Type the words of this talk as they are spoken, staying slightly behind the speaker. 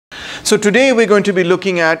So today we're going to be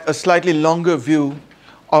looking at a slightly longer view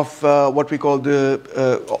of what we call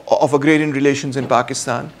of agrarian relations in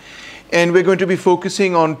Pakistan. And we're going to be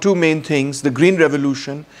focusing on two main things: the Green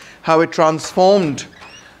Revolution, how it transformed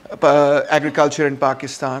agriculture in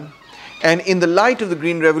Pakistan. And in the light of the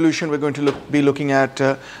Green Revolution, we're going to be looking at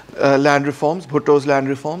land reforms, Bhutto's land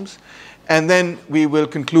reforms. And then we will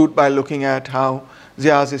conclude by looking at how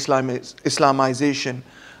Zia's Islamization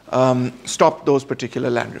stopped those particular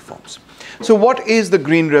land reforms. So what is the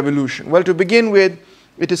Green Revolution? Well, to begin with,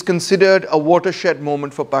 it is considered a watershed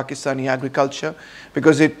moment for Pakistani agriculture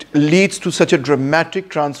because it leads to such a dramatic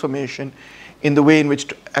transformation in the way in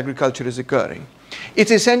which agriculture is occurring.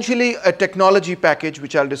 It's essentially a technology package,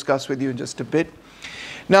 which I'll discuss with you in just a bit.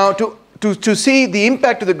 Now, to see the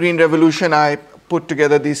impact of the Green Revolution, I put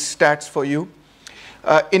together these stats for you.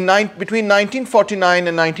 Between 1949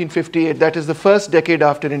 and 1958, that is the first decade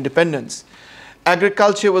after independence,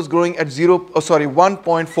 agriculture was growing at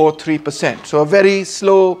 1.43%, so a very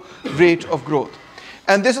slow rate of growth.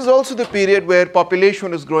 And this is also the period where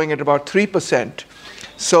population is growing at about 3%.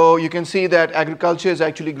 So you can see that agriculture is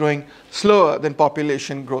actually growing slower than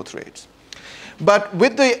population growth rates. But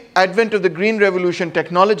with the advent of the Green Revolution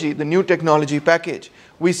technology, the new technology package,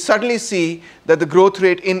 we suddenly see that the growth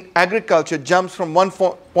rate in agriculture jumps from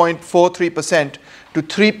 1.43% to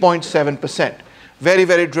 3.7%. Very,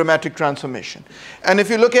 very dramatic transformation. And if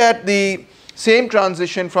you look at the same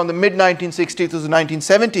transition from the mid-1960s to the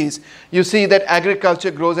 1970s, you see that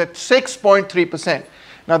agriculture grows at 6.3%.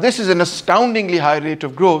 Now, this is an astoundingly high rate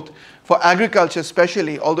of growth for agriculture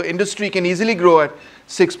especially, although industry can easily grow at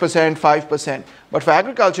 6%, 5%. But for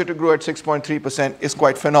agriculture to grow at 6.3% is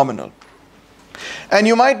quite phenomenal. And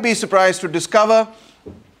you might be surprised to discover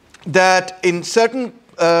that in certain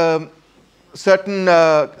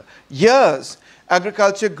years,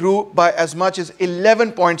 agriculture grew by as much as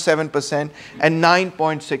 11.7% and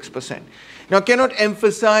 9.6%. Now, I cannot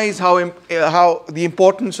emphasize how the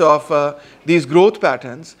importance of these growth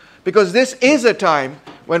patterns, because this is a time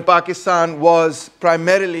when Pakistan was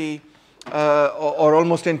primarily or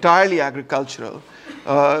almost entirely agricultural.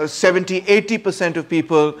 70–80% of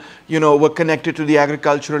people, were connected to the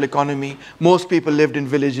agricultural economy. Most people lived in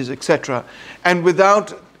villages, etc. And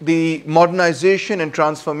without the modernization and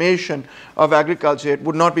transformation of agriculture, it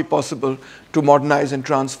would not be possible to modernize and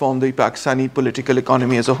transform the Pakistani political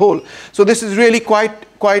economy as a whole. So this is really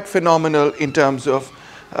quite phenomenal in terms of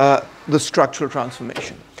the structural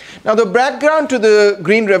transformation. Now, the background to the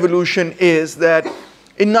Green Revolution is that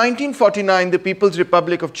in 1949, the People's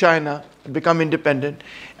Republic of China had become independent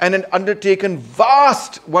and had undertaken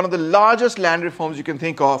one of the largest land reforms you can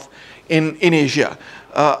think of in Asia,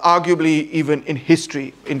 arguably even in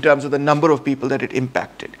history in terms of the number of people that it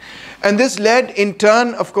impacted. And this led in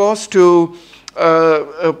turn, of course, to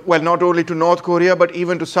not only to North Korea, but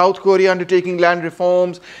even to South Korea undertaking land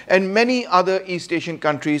reforms, and many other East Asian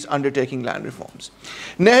countries undertaking land reforms.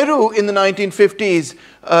 Nehru, in the 1950s,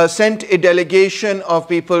 sent a delegation of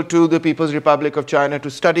people to the People's Republic of China to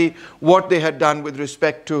study what they had done with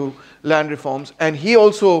respect to land reforms. And he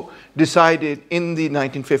also decided in the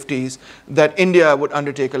 1950s that India would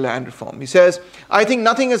undertake a land reform. He says, "I think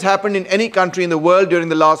nothing has happened in any country in the world during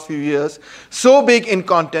the last few years so big in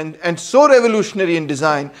content and so revolutionary in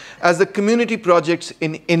design as the community projects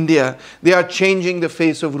in India. They are changing the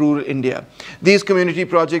face of rural India." These community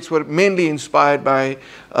projects were mainly inspired by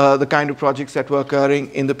the kind of projects that were occurring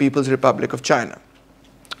in the People's Republic of China.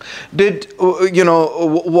 Did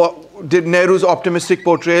Nehru's optimistic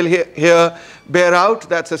portrayal here bear out?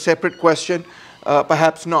 That's a separate question.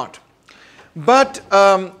 Perhaps not. But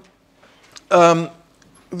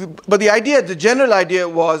the idea, the general idea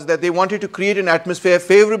was that they wanted to create an atmosphere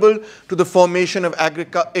favorable to the formation of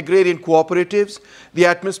agrarian cooperatives. The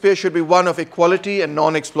atmosphere should be one of equality and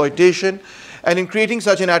non-exploitation. And in creating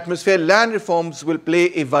such an atmosphere, land reforms will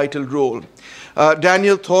play a vital role.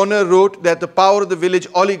 Daniel Thorner wrote that the power of the village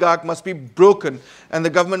oligarch must be broken and the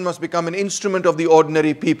government must become an instrument of the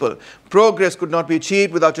ordinary people. Progress could not be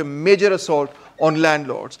achieved without a major assault on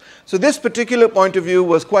landlords. So this particular point of view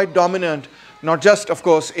was quite dominant, not just, of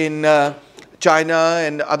course, in China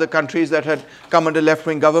and other countries that had come under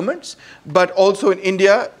left-wing governments, but also in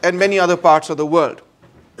India and many other parts of the world.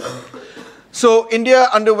 So India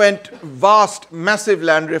underwent massive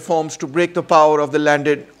land reforms to break the power of the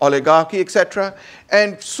landed oligarchy, etc.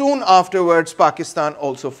 And soon afterwards, Pakistan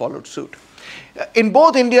also followed suit. In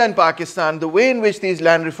both India and Pakistan, the way in which these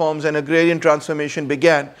land reforms and agrarian transformation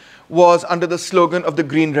began was under the slogan of the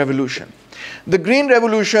Green Revolution. The Green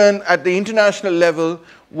Revolution at the international level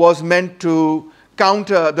was meant to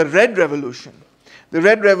counter the Red Revolution, The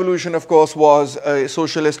Red Revolution, of course, was a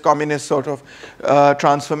socialist, communist sort of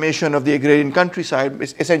transformation of the agrarian countryside,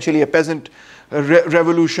 essentially a peasant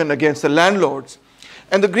revolution against the landlords.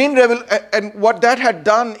 And the Green Revolution, and what that had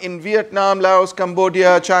done in Vietnam, Laos,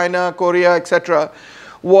 Cambodia, China, Korea, etc.,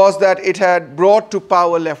 was that it had brought to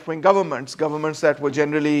power left-wing governments, governments that were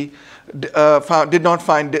generally did not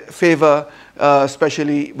find favor,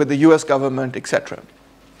 especially with the US government, etc.,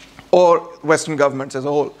 or Western governments as a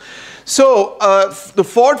whole. So the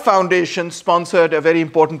Ford Foundation sponsored a very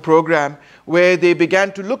important program where they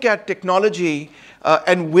began to look at technology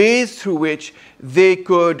and ways through which they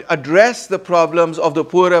could address the problems of the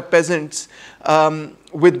poorer peasants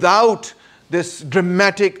without this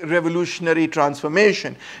dramatic revolutionary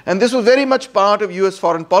transformation. And this was very much part of US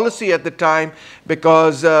foreign policy at the time,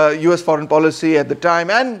 because US foreign policy at the time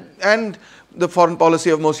and the foreign policy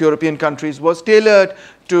of most European countries was tailored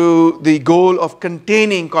to the goal of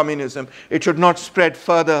containing communism. It should not spread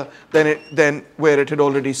further than where it had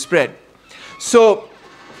already spread. So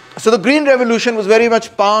the Green Revolution was very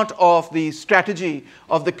much part of the strategy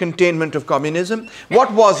of the containment of communism.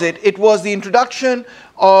 What was it? It was the introduction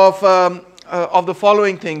of the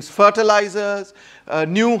following things: fertilizers,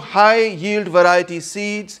 new high-yield variety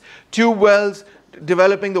seeds, tube wells,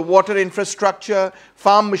 developing the water infrastructure,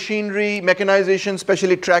 farm machinery, mechanization,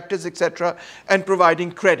 especially tractors, etc., and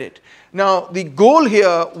providing credit. Now, the goal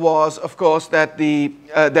here was, of course, that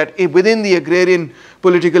within the agrarian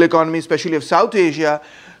political economy, especially of South Asia,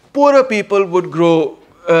 poorer people would grow,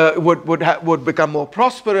 would become more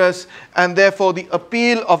prosperous, and therefore the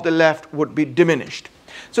appeal of the left would be diminished.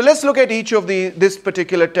 So let's look at each of this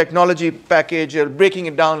particular technology package, breaking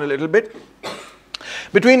it down a little bit.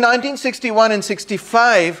 Between 1961 and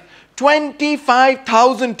 65,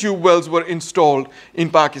 25,000 tube wells were installed in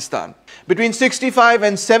Pakistan. Between 65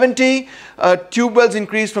 and 70, tube wells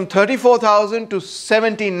increased from 34,000 to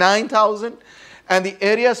 79,000. And the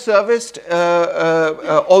area serviced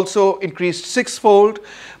also increased sixfold.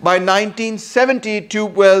 By 1970,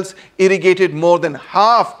 tube wells irrigated more than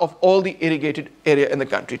half of all the irrigated area in the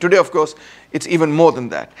country. Today, of course, it's even more than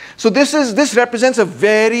that. So this represents a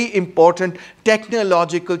very important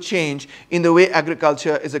technological change in the way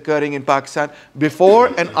agriculture is occurring in Pakistan before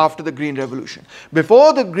and after the Green Revolution.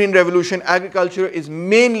 Before the Green Revolution, agriculture is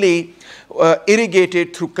mainly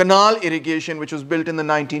irrigated through canal irrigation, which was built in the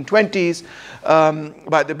 1920s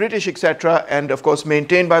by the British, etc., and of course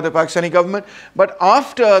maintained by the Pakistani government. But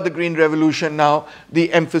after the Green Revolution, now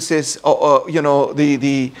the emphasis,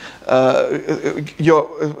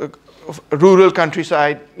 rural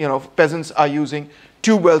countryside, peasants are using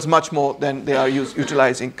tube wells much more than they are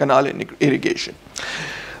utilizing canal irrigation.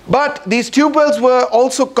 But these tube wells were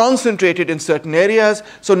also concentrated in certain areas.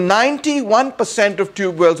 So 91% of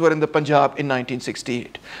tube wells were in the Punjab in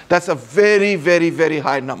 1968. That's a very, very, very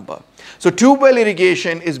high number. So tube well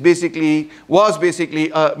irrigation was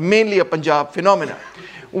basically mainly a Punjab phenomenon.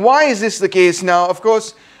 Why is this the case now? Of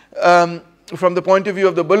course, from the point of view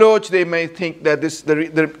of the Baloch, they may think that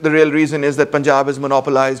the real reason is that Punjab has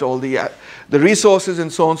monopolized all the resources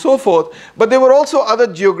and so on and so forth. But there were also other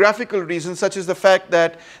geographical reasons, such as the fact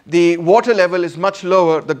that the water level is much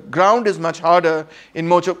lower, the ground is much harder in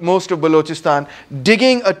most of Balochistan.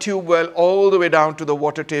 Digging a tube well all the way down to the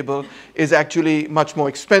water table is actually much more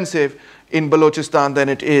expensive in Balochistan than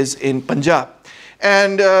it is in Punjab.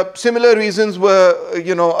 And similar reasons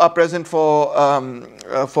are present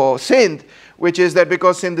for Sindh, which is that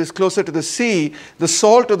because Sindh is closer to the sea, the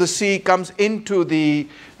salt of the sea comes into the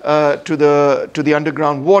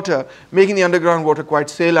underground water, making the underground water quite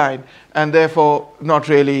saline, and therefore not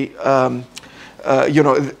really,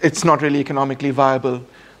 it's not really economically viable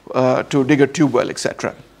to dig a tube well,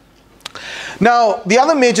 etc. Now, the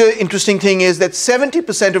other major interesting thing is that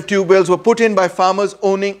 70% of tube wells were put in by farmers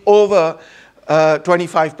owning over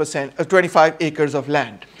 25 acres of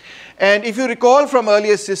land. And if you recall from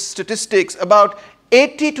earlier statistics, about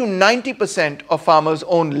 80 to 90% of farmers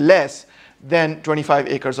own less than 25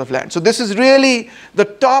 acres of land. So this is really the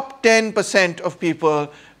top 10% of people,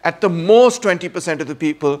 at the most 20% of the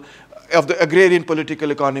people of the agrarian political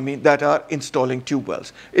economy that are installing tube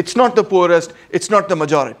wells. It's not the poorest, it's not the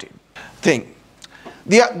majority thing.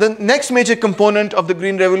 The next major component of the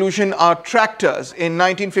Green Revolution are tractors. In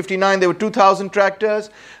 1959, there were 2,000 tractors.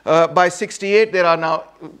 By 68, there are now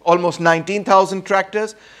almost 19,000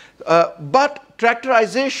 tractors. But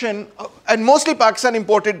tractorization, and mostly Pakistan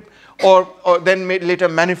imported or then later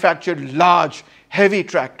manufactured large, heavy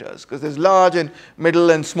tractors, because there's large and middle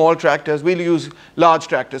and small tractors. We'll use large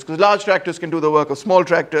tractors, because large tractors can do the work of small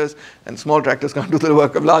tractors, and small tractors can't do the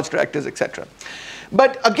work of large tractors, etc.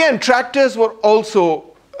 But again, tractors were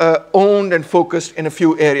also owned and focused in a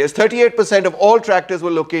few areas. 38% of all tractors were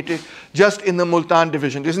located just in the Multan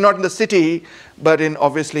division. This is not in the city, but in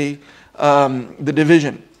obviously the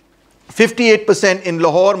division. 58% in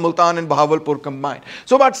Lahore, Multan and Bahawalpur combined.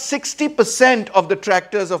 So about 60% of the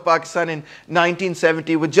tractors of Pakistan in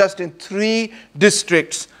 1970 were just in 3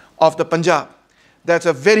 districts of the Punjab. That's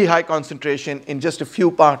a very high concentration in just a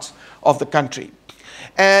few parts of the country.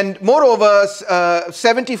 And moreover,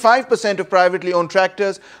 75% of privately owned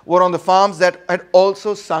tractors were on the farms that had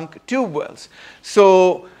also sunk tube wells.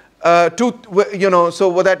 So, so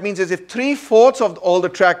what that means is if 3/4 of all the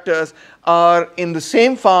tractors are in the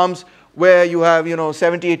same farms where you have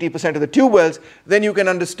 70–80% of the tube wells, then you can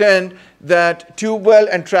understand that tube well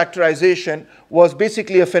and tractorization was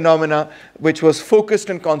basically a phenomena which was focused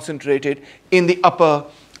and concentrated in the upper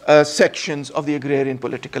sections of the agrarian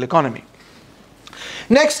political economy.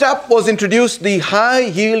 Next up was introduced the high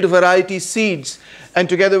yield variety seeds, and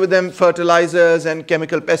together with them fertilizers and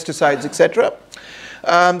chemical pesticides, etc.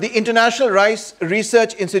 The International Rice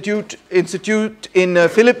Research Institute in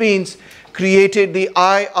Philippines created the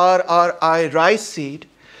IRRI rice seed,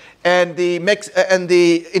 and the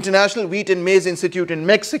International Wheat and Maize Institute in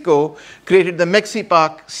Mexico created the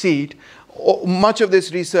Mexipac seed. Much of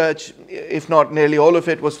this research, if not nearly all of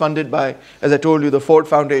it, was funded by, as I told you, the Ford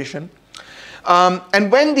Foundation.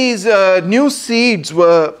 And when these new seeds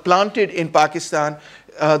were planted in Pakistan,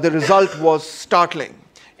 the result was startling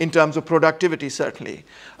in terms of productivity, certainly.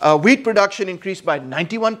 Wheat production increased by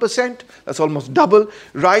 91%, that's almost double.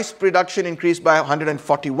 Rice production increased by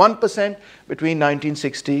 141% between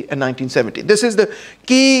 1960 and 1970. This is the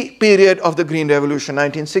key period of the Green Revolution.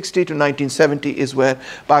 1960 to 1970 is where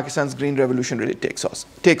Pakistan's Green Revolution really takes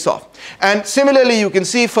off. And similarly, you can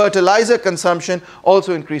see fertilizer consumption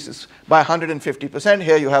also increases by 150%.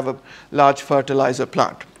 Here you have a large fertilizer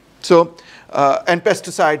plant. So, and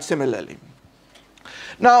pesticides similarly.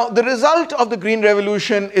 Now, the result of the Green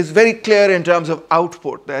Revolution is very clear in terms of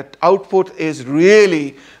output. That output is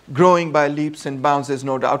really growing by leaps and bounds, there's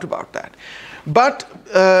no doubt about that. But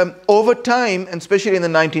over time, and especially in the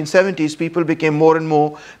 1970s, people became more and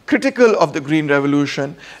more critical of the Green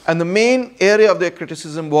Revolution. And the main area of their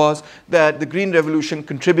criticism was that the Green Revolution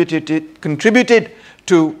contributed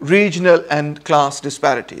to regional and class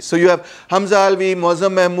disparities. So you have Hamza Alvi,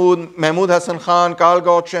 Muazzam Mahmood, Mahmud Hassan Khan, Karl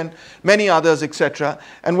Gotch, and many others, etc.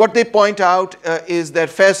 And what they point out is that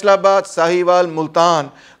Faisalabad, Sahiwal,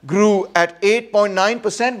 Multan grew at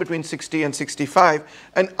 8.9% between 60 and 65,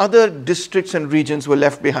 and other districts and regions were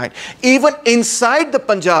left behind. Even inside the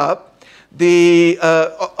Punjab,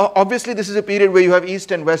 obviously this is a period where you have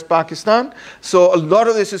East and West Pakistan, so a lot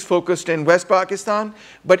of this is focused in West Pakistan,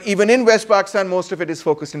 but even in West Pakistan most of it is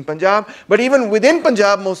focused in Punjab, but even within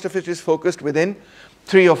Punjab most of it is focused within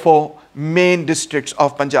 3 or 4 main districts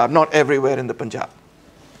of Punjab, not everywhere in the Punjab.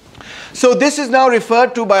 So this is now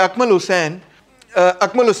referred to by Akmal Hussain,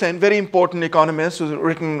 very important economist who's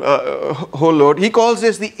written a whole load. He calls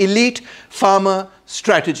this the elite farmer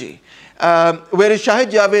strategy. Whereas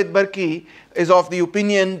Shahid Javed Barki is of the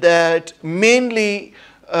opinion that mainly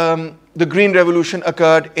the Green Revolution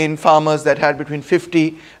occurred in farmers that had between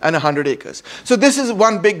 50 and 100 acres. So this is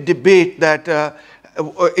one big debate that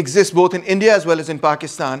exists both in India as well as in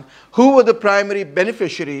Pakistan. Who were the primary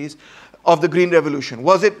beneficiaries of the Green Revolution?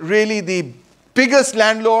 Was it really the biggest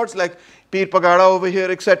landlords like Pir Pagada over here,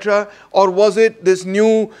 etc., or was it this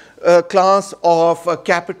new class of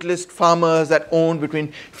capitalist farmers that owned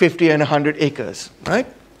between 50 and 100 acres, right?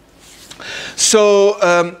 So,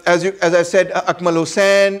 as I said, Akmal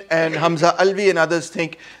Hussain and Hamza Alvi and others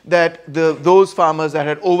think that those farmers that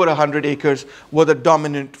had over 100 acres were the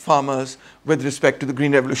dominant farmers with respect to the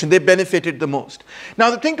Green Revolution. They benefited the most.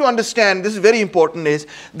 Now, the thing to understand, this is very important, is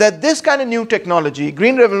that this kind of new technology,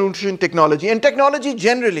 Green Revolution technology, and technology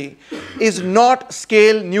generally, is not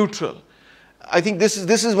scale neutral. I think this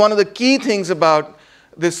is one of the key things about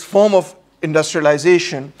this form of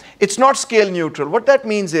industrialization. It's not scale neutral. What that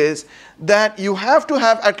means is that you have to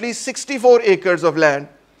have at least 64 acres of land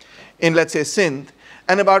in, let's say, Sindh,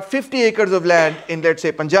 and about 50 acres of land in, let's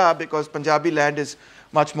say, Punjab, because Punjabi land is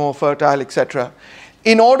much more fertile, etc.,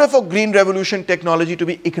 in order for Green Revolution technology to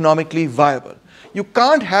be economically viable. You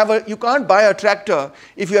can't buy a tractor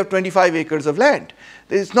if you have 25 acres of land.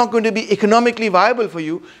 It's not going to be economically viable for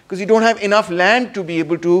you because you don't have enough land to be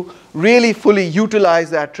able to really fully utilize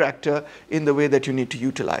that tractor in the way that you need to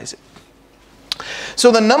utilize it.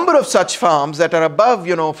 So the number of such farms that are above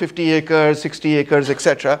 50 acres, 60 acres,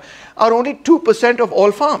 etc., are only 2% of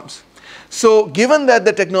all farms. So given that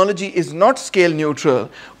the technology is not scale neutral,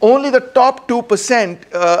 only the top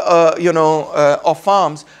 2% of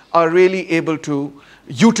farms are really able to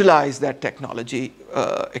utilize that technology,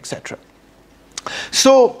 etc.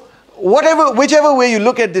 So whichever way you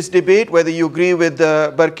look at this debate, whether you agree with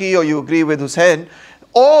Barki or you agree with Hussain,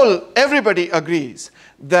 everybody agrees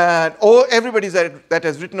that, or everybody that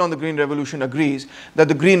has written on the Green Revolution agrees that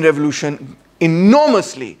the Green Revolution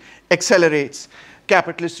enormously accelerates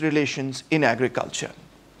capitalist relations in agriculture.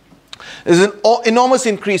 There's an enormous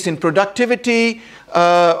increase in productivity,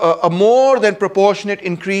 a more than proportionate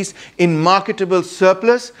increase in marketable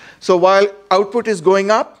surplus. So while output is going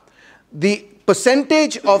up, the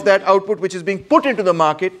percentage of that output which is being put into the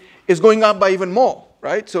market is going up by even more,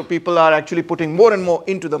 right? So people are actually putting more and more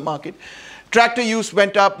into the market. Tractor use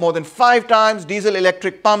went up more than 5 times, diesel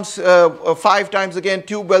electric pumps 5 times again,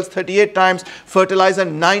 tube wells 38 times, fertilizer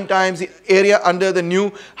 9 times, the area under the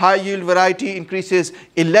new high yield variety increases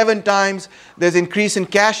 11 times. There's increase in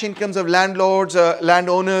cash incomes of landlords,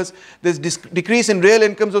 landowners. There's decrease in real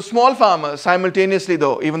incomes of small farmers simultaneously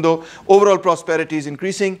though, even though overall prosperity is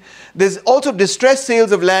increasing. There's also distressed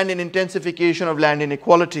sales of land and intensification of land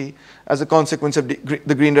inequality as a consequence of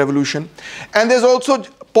the Green Revolution. And there's also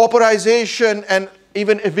pauperization and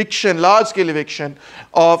even eviction, large-scale eviction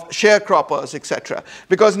of sharecroppers, etc.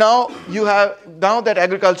 Because now that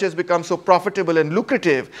agriculture has become so profitable and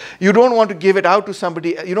lucrative, you don't want to give it out to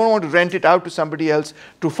somebody, you don't want to rent it out to somebody else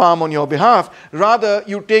to farm on your behalf. Rather,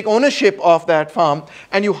 you take ownership of that farm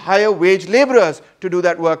and you hire wage laborers to do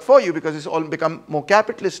that work for you, because it's all become more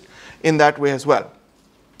capitalist in that way as well.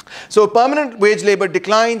 So permanent wage labor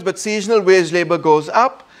declines, but seasonal wage labor goes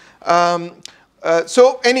up.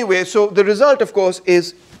 So the result, of course,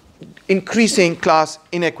 is increasing class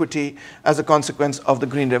inequity as a consequence of the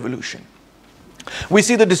Green Revolution. We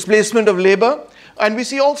see the displacement of labor, and we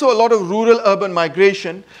see also a lot of rural-urban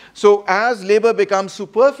migration. So as labor becomes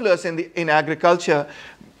superfluous in agriculture,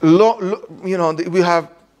 we have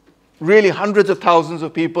really hundreds of thousands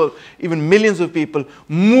of people, even millions of people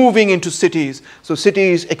moving into cities. So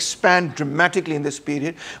cities expand dramatically in this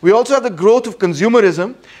period. We also have the growth of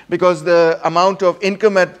consumerism, because the amount of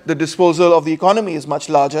income at the disposal of the economy is much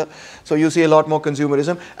larger. So you see a lot more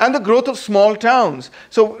consumerism. And the growth of small towns.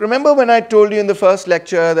 So remember when I told you in the first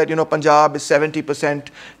lecture that Punjab is 70%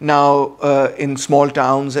 now in small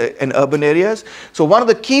towns and urban areas. So one of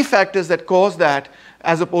the key factors that cause that,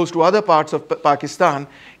 as opposed to other parts of Pakistan,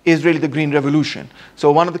 is really the Green Revolution.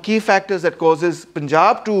 So one of the key factors that causes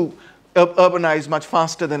Punjab to urbanize much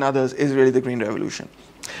faster than others is really the Green Revolution.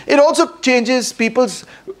 It also changes people's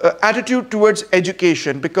attitude towards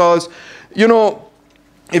education, because, if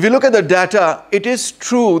you look at the data, it is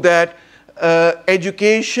true that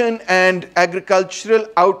education and agricultural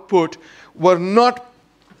output were not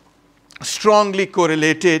strongly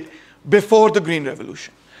correlated before the Green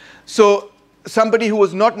Revolution. So somebody who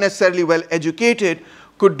was not necessarily well educated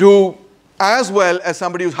could do as well as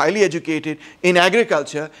somebody who's highly educated in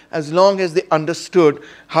agriculture, as long as they understood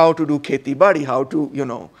how to do kheti badi, how to,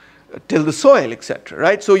 till the soil, etc.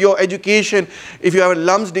 Right? So your education, if you have a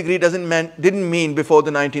LUMS degree, didn't mean before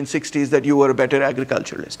the 1960s that you were a better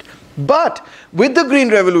agriculturalist. But with the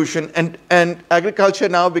Green Revolution and agriculture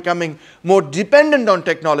now becoming more dependent on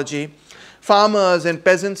technology, farmers and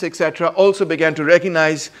peasants, etc., also began to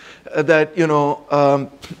recognize that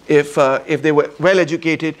if they were well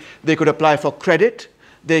educated, they could apply for credit.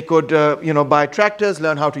 They could buy tractors,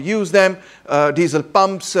 learn how to use them, diesel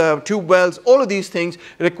pumps, tube wells. All of these things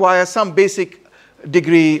require some basic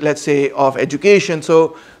degree, let's say, of education.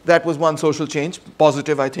 So that was one social change,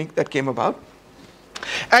 positive, I think, that came about.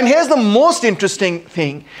 And here's the most interesting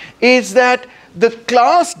thing, is that the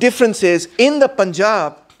class differences in the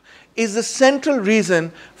Punjab is the central reason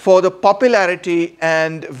for the popularity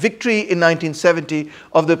and victory in 1970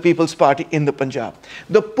 of the People's Party in the Punjab.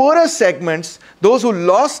 The poorer segments, those who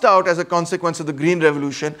lost out as a consequence of the Green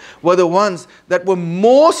Revolution, were the ones that were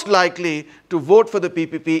most likely to vote for the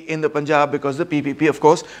PPP in the Punjab, because the PPP, of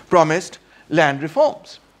course, promised land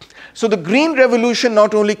reforms. So the Green Revolution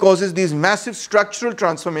not only causes these massive structural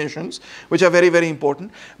transformations, which are very, very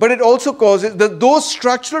important, but it also causes, those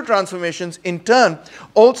structural transformations in turn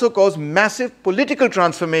also cause massive political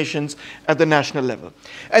transformations at the national level.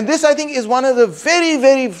 And this, I think, is one of the very,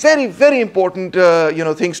 very, very, very important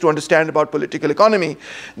things to understand about political economy.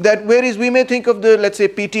 That whereas we may think of the, let's say,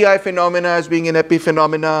 PTI phenomena as being an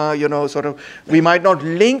epiphenomena, we might not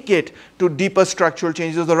link it to deeper structural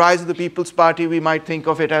changes. The rise of the People's Party, we might think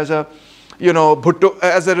of it as a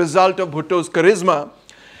as a result of Bhutto's charisma.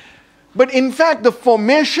 But in fact, the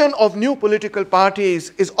formation of new political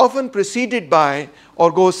parties is often preceded by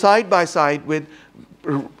or goes side by side with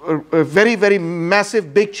very, very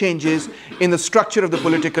massive, big changes in the structure of the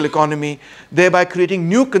political economy, thereby creating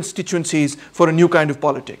new constituencies for a new kind of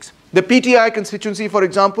politics. The PTI constituency, for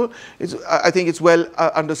example, I think it's well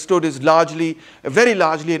understood, is very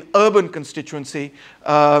largely an urban constituency,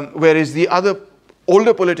 whereas the other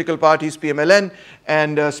older political parties, PMLN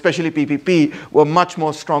and especially PPP, were much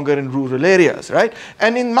more stronger in rural areas, right?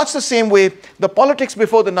 And in much the same way, the politics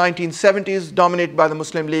before the 1970s, dominated by the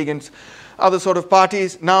Muslim League and other sort of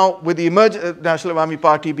parties, now with the National Awami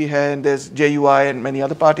Party behind, there's JUI and many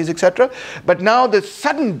other parties, etc. But now the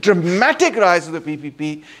sudden dramatic rise of the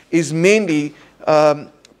PPP is mainly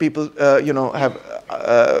people,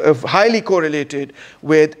 have highly correlated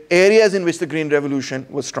with areas in which the Green Revolution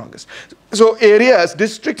was strongest. So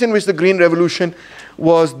districts in which the Green Revolution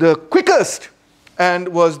was the quickest and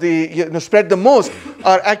was spread the most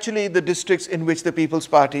are actually the districts in which the People's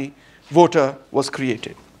Party voter was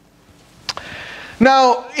created.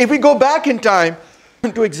 Now, if we go back in time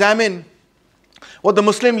to examine what the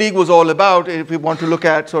Muslim League was all about, if we want to look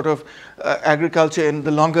at sort of agriculture in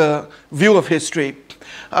the longer view of history,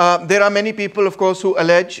 there are many people, of course, who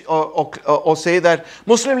allege or say that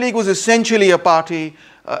Muslim League was essentially a party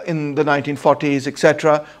in the 1940s,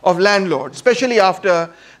 etc., of landlords, especially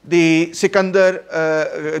after the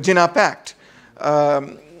Sikandar-Jinnah Pact.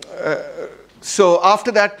 So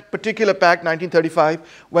after that particular pact, 1935,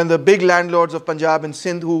 when the big landlords of Punjab and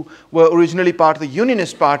Sindh, who were originally part of the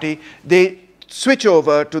Unionist Party, they switch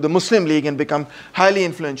over to the Muslim League and become highly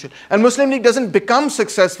influential. And Muslim League doesn't become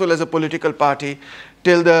successful as a political party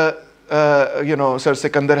till the Sir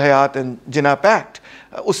Sikandar Hayat and Jinnah Pact.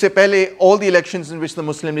 Usse pehle, all the elections in which the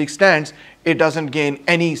Muslim League stands, it doesn't gain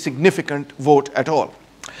any significant vote at all.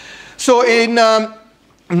 So in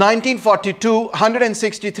 1942,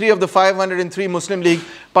 163 of the 503 Muslim League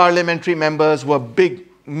parliamentary members were big,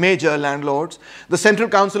 major landlords. The Central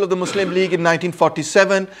Council of the Muslim League in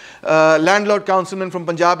 1947, landlord councilmen from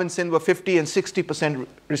Punjab and Sindh were 50% and 60%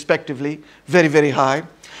 respectively, very, very high.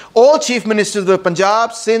 All chief ministers of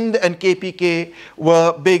Punjab, Sindh and KPK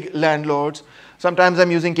were big landlords. Sometimes I'm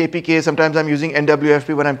using KPK, sometimes I'm using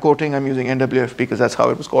NWFP. When I'm quoting, I'm using NWFP because that's how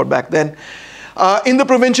it was called back then. In the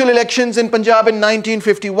provincial elections in Punjab in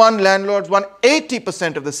 1951, landlords won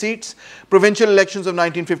 80% of the seats. Provincial elections of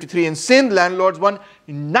 1953 in Sindh, landlords won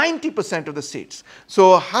 90% of the seats.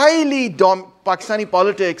 So Pakistani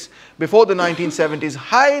politics before the 1970s,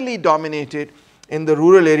 highly dominated in the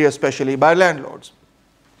rural area, especially by landlords.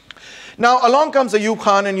 Now along comes Ayub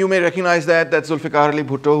Khan, and you may recognize that's Zulfikar Ali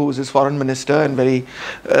Bhutto, who was his foreign minister and very,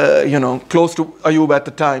 close to Ayub at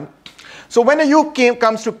the time. So when Ayub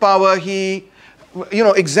comes to power, he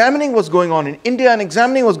examining what's going on in India and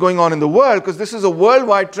examining what's going on in the world, because this is a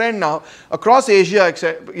worldwide trend now across Asia,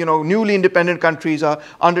 except, newly independent countries are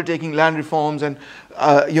undertaking land reforms and,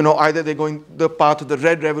 either they're going the path of the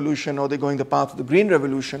Red Revolution or they're going the path of the Green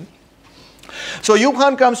Revolution. So Ayub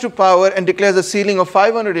Khan comes to power and declares a ceiling of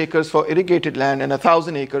 500 acres for irrigated land and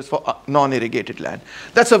 1,000 acres for non-irrigated land.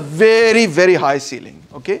 That's a very, very high ceiling,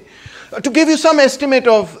 okay? To give you some estimate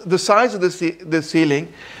of the size of the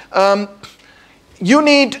ceiling,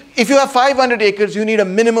 if you have 500 acres, you need a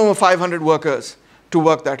minimum of 500 workers to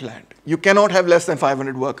work that land. You cannot have less than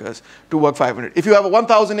 500 workers to work 500. If you have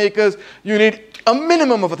 1,000 acres, you need a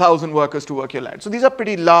minimum of 1,000 workers to work your land. So these are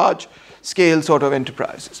pretty large scale sort of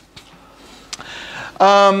enterprises.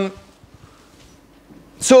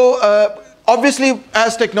 Obviously,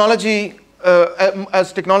 as technology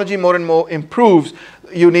more and more improves,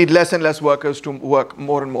 you need less and less workers to work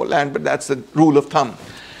more and more land, but that's the rule of thumb.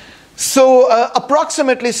 So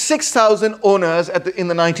approximately 6,000 owners in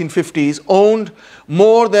the 1950s owned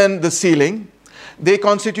more than the ceiling. They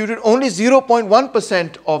constituted only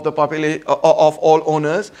 0.1% of the population of all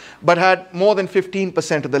owners, but had more than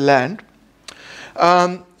 15% of the land.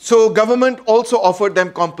 So government also offered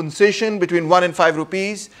them compensation between 1 and 5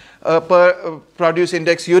 rupees per produce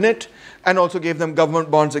index unit, and also gave them government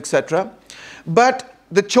bonds, etc. But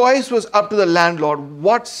the choice was up to the landlord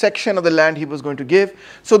what section of the land he was going to give.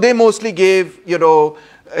 So they mostly gave,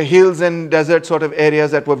 hills and desert sort of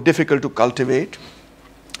areas that were difficult to cultivate.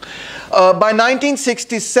 By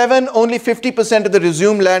 1967, only 50% of the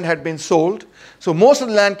resumed land had been sold. So most of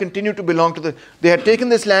the land continued to belong to they had taken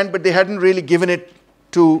this land, but they hadn't really given it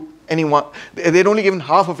to anyone. They'd only given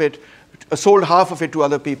half of it, sold half of it to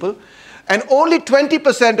other people. And only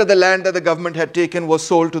 20% of the land that the government had taken was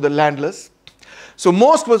sold to the landless. So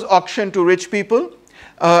most was auctioned to rich people,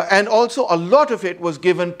 and also a lot of it was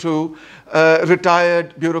given to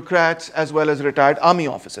retired bureaucrats as well as retired army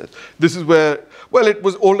officers. This is where, well, it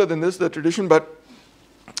was older than this, the tradition, but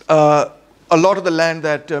a a lot of the land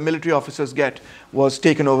that military officers get was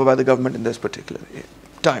taken over by the government in this particular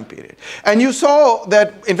time period. And you saw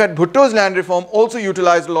that, in fact, Bhutto's land reform also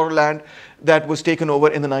utilized a lot of land that was taken over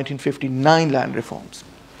in the 1959 land reforms.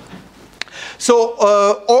 So,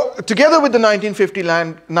 together with the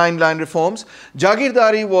 1959 land reforms,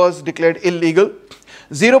 Jagirdari was declared illegal.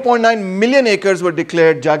 0.9 million acres were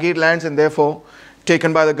declared Jagir lands and therefore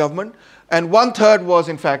taken by the government. And 1/3 was,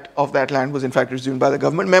 in fact, of that land was in fact resumed by the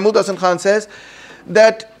government. Mahmud Hasan Khan says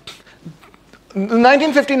that the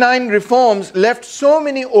 1959 reforms left so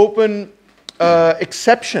many open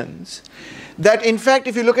exceptions that, in fact,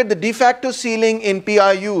 if you look at the de facto ceiling in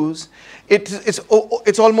PIUs,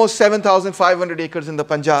 it's almost 7,500 acres in the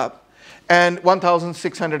Punjab and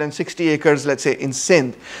 1,660 acres, let's say, in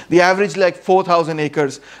Sindh. The average like 4,000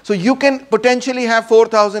 acres. So you can potentially have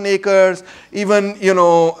 4,000 acres, even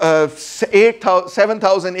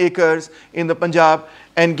 7,000 acres in the Punjab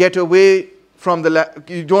and get away from the.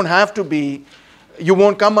 You don't have to be. You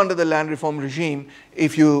won't come under the land reform regime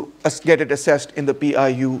if you get it assessed in the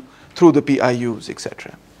PIU through the PIUs,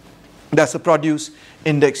 etc. That's the produce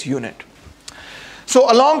index unit. So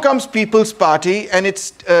along comes People's Party, and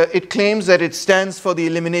it claims that it stands for the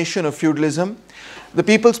elimination of feudalism. The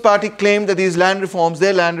People's Party claimed that these land reforms,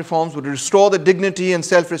 their land reforms, would restore the dignity and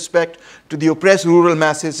self-respect to the oppressed rural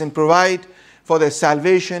masses and provide for their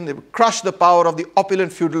salvation. They would crush the power of the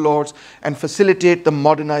opulent feudal lords and facilitate the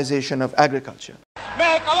modernization of agriculture.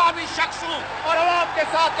 मैं एक अवामी शख्स हूं और अवाम के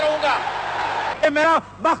साथ रहूंगा। ये मेरा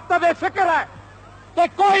मकसद फिक्र है कि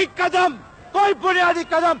कोई बुनियादी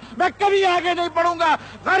कदम मैं कभी आगे नहीं बढ़ूंगा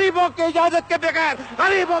गरीबों की इजाजत के बगैर,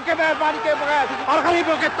 गरीबों के मेहरबानी के बगैर और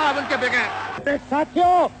गरीबों के ताबन के बगैर। मेरे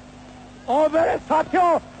साथियों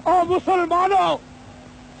और मुसलमानों,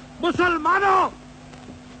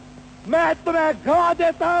 मैं तुम्हें गवाह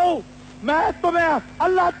देता हूं, मैं तुम्हें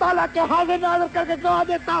अल्लाह ताला के हाजिर नाज़िर करके गवाह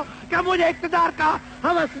देता हूं कि मुझे इक़्तिदार का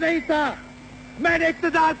हवस नहीं था। मैंने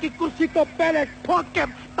इक़्तिदार की कुर्सी को पहले ठोक के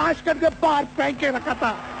ताशकंद के बाहर फेंक के रखा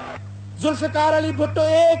था। जुल्फ़िकार अली भुट्टो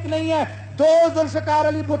एक नहीं है, दो जुल्फ़िकार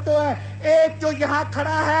अली भुट्टो है, एक जो यहाँ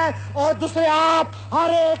खड़ा है और दूसरे आप, हर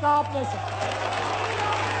एक आप में से।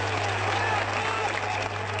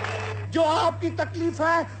 जो आपकी तकलीफ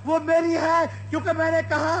है वो मेरी है, क्योंकि मैंने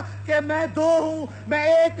कहा कि मैं दो हूं, मैं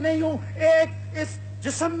एक नहीं हूं। एक इस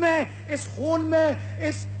जिस्म में, इस खून में,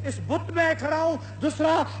 इस बुत में खड़ा हूं,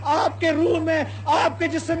 दूसरा आपके रूह में, आपके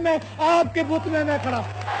जिस्म में, आपके बुत में मैं खड़ा हूं।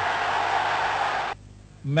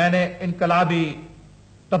 मैंने इनकलाबी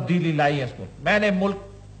तब्दीली लाई है इस मुल्क, मैंने मुल्क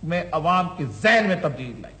में अवाम के ज़हन में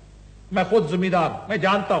तब्दीली लाई। मैं खुद जिम्मेदार, मैं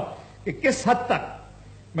जानता हूं कि किस हद तक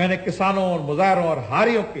मैंने किसानों और मुजाहिरों और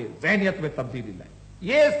हारियों के ज़हनियत में तब्दीली लाई।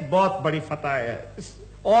 ये बहुत बड़ी फतह है।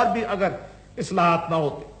 और भी अगर इस्लाहात ना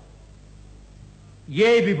होते,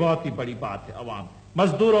 ये भी बहुत ही बड़ी बात है अवाम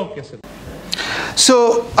मजदूरों के सिर्फ।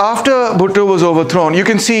 So after Bhutto was overthrown, you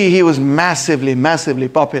can see he was massively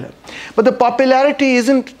popular. But the popularity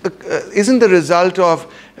isn't the result of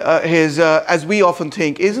his, as we often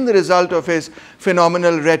think, isn't the result of his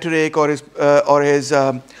phenomenal rhetoric or his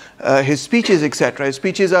speeches, etc. His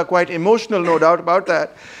speeches are quite emotional, no doubt about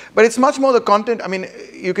that. But it's much more the content. I mean,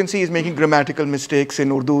 you can see he's making grammatical mistakes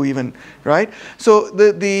in Urdu even, right? So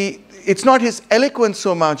it's not his eloquence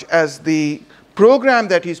so much as the program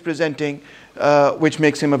that he's presenting which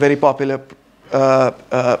makes him a very popular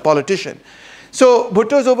politician. So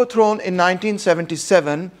Bhutto is overthrown in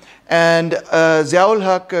 1977 and Ziaul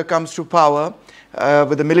Haq comes to power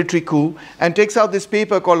with a military coup and takes out this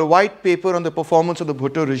paper called a White Paper on the Performance of the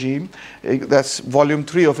Bhutto Regime. That's volume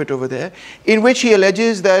 3 of it over there, in which he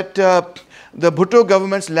alleges that the Bhutto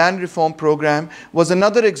government's land reform program was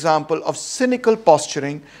another example of cynical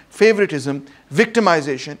posturing, favoritism,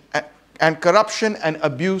 victimization, and corruption and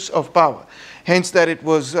abuse of power. Hence that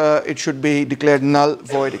it should be declared null,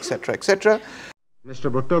 void, etc., etc. Mister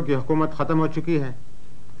Bhutto की हुकूमत ख़त्म हो चुकी है।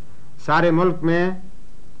 सारे मुल्क में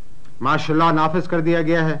martial law नाफिज कर दिया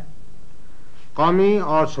गया है। कौमी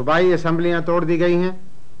और सूबाई असम्बलियाँ तोड़ दी गई हैं।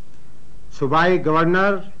 सूबाई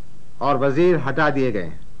गवर्नर और वजीर हटा दिए गए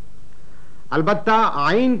हैं। अलबत्ता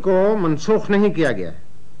आइन को मनसूख नहीं किया गया है।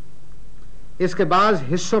 इसके बाद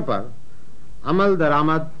हिस्सों पर अमल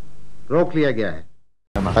दरामद रोक लिया गया है।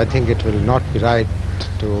 I think it will not be right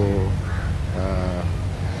to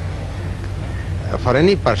for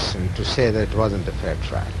any person to say that it wasn't a fair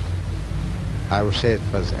trial. I would say it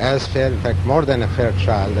was as fair, in fact more than a fair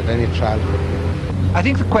trial, that any trial could be. I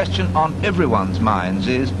think the question on everyone's minds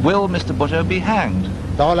is, will Mr. Bhutto be hanged?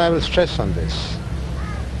 All I will stress on this,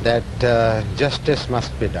 that justice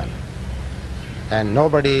must be done. And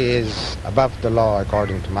nobody is above the law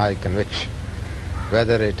according to my conviction.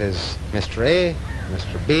 whether it is Mr. A,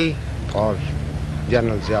 Mr. B, or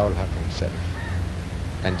General Ziaul Haq himself.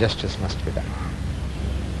 And justice must be done.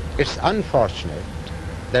 It's unfortunate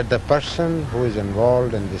that the person who is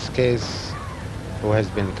involved in this case, who has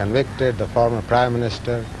been convicted, the former Prime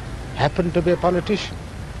Minister, happened to be a politician.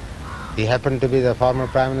 He happened to be the former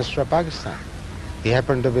Prime Minister of Pakistan. He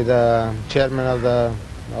happened to be the chairman of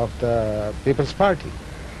the People's Party.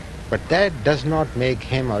 But that does not make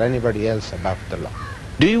him or anybody else above the law.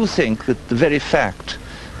 Do you think that the very fact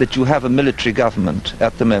that you have a military government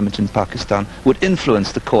at the moment in Pakistan would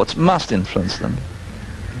influence the courts, must influence them?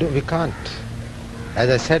 We can't. As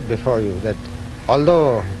I said before you, that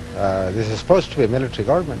although this is supposed to be a military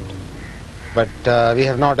government, but we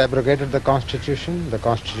have not abrogated the Constitution. The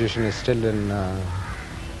Constitution is still in,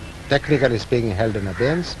 technically speaking, held in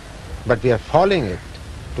abeyance, but we are following it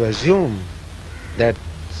to assume that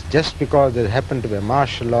just because there happened to be a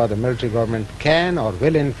martial law, the military government can or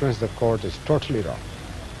will influence the court is totally wrong.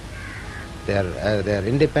 They are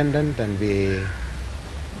independent, and we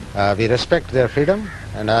respect their freedom.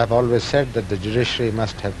 And I have always said that the judiciary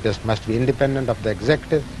must be independent of the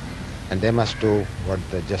executive, and they must do what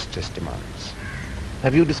the justice demands.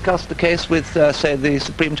 Have you discussed the case with, say, the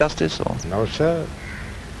Supreme Justice? Or? No, sir.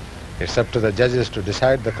 It's up to the judges to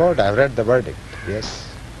decide the court. I've read the verdict, yes.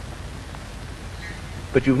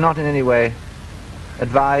 But you've not in any way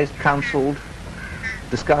advised, counselled,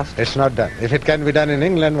 discussed? It's not done. If it can be done in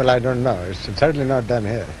England, well, I don't know. It's certainly not done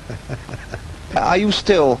here. Are you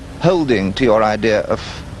still holding to your idea of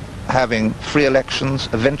having free elections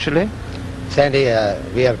eventually? Sandy,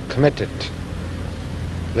 we are committed.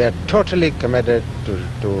 We are totally committed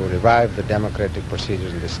to revive the democratic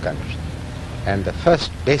procedures in this country. And the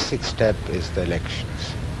first basic step is the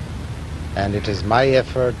elections. And it is my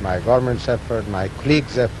effort, my government's effort, my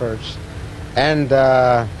colleagues' efforts, and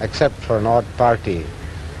except for an odd party,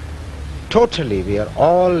 totally we are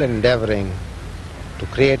all endeavoring to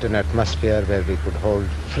create an atmosphere where we could hold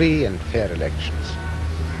free and fair elections.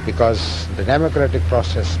 Because the democratic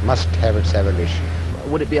process must have its evolution.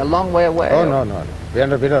 Would it be a long way away? Oh, no.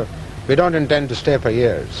 We don't intend to stay for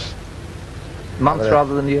years. Months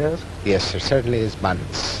rather than years? Yes, it certainly is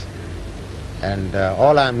months. And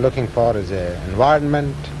all I'm looking for is an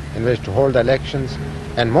environment in which to hold elections,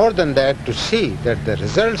 and more than that, to see that the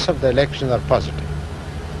results of the elections are positive.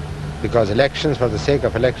 Because elections for the sake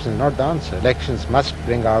of elections is not the answer. Elections must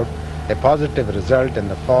bring out a positive result in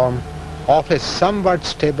the form of a somewhat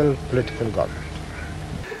stable political government.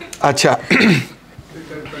 अच्छा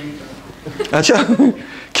अच्छा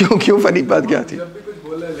क्यों funny बात क्या थी? जब भी कुछ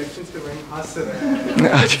बोला इलेक्शंस के वहीं हाथ से रहे।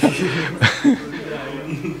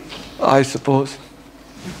 I suppose.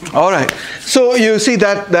 All right. So you see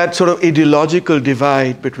that sort of ideological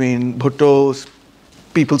divide between Bhutto's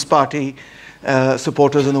People's Party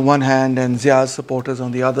supporters on the one hand and Zia's supporters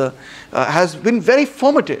on the other has been very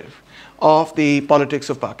formative of the politics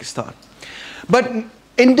of Pakistan. But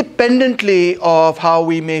independently of how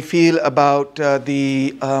we may feel about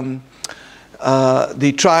the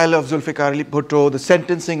trial of Zulfikar Ali Bhutto, the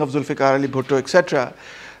sentencing of Zulfikar Ali Bhutto, etc.,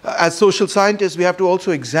 as social scientists, we have to also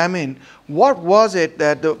examine what was it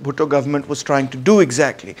that the Bhutto government was trying to do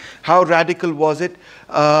exactly. How radical was it?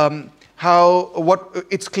 What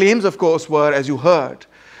its claims, of course, were, as you heard,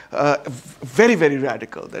 very, very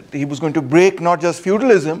radical. That he was going to break not just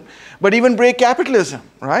feudalism, but even break capitalism,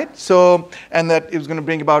 right? So, and that he was going to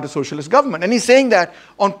bring about a socialist government. And he's saying that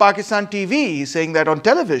on Pakistan TV, he's saying that on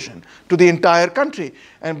television to the entire country.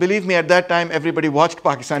 And believe me, at that time, everybody watched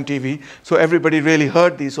Pakistan TV, so everybody really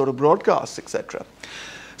heard these sort of broadcasts, etc.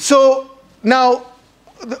 So now,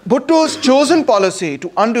 Bhutto's chosen policy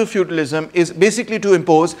to undo feudalism is basically to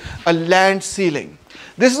impose a land ceiling.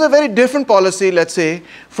 This is a very different policy, let's say,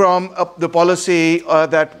 from the policy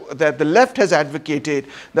that the left has advocated,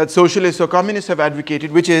 that socialists or communists have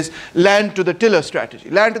advocated, which is land to the tiller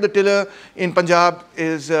strategy. Land to the tiller in Punjab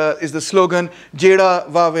is the slogan, Jeda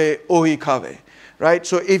Vawe Ohi Khave. Right?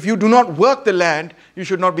 So if you do not work the land, you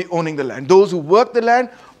should not be owning the land. Those who work the land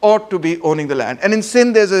ought to be owning the land. And in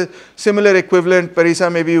Sindh, there's a similar equivalent.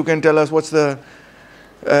 Parisa, maybe you can tell us what's the...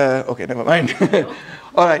 okay, never mind.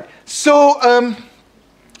 All right. So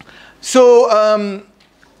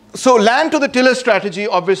land to the tiller strategy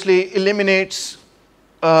obviously eliminates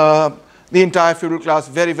the entire feudal class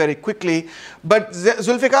very, very quickly. But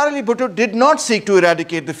Zulfikar Ali Bhutto did not seek to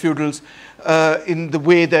eradicate the feudals in the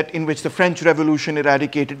way that in which the French Revolution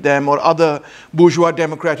eradicated them, or other bourgeois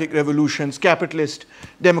democratic revolutions, capitalist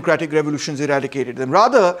democratic revolutions eradicated them.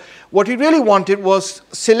 Rather, what he really wanted was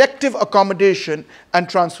selective accommodation and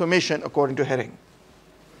transformation, according to Herring.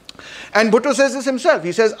 And Bhutto says this himself.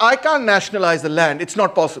 He says, I can't nationalize the land. It's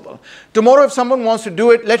not possible. Tomorrow, if someone wants to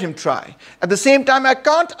do it, let him try. At the same time, I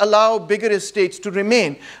can't allow bigger estates to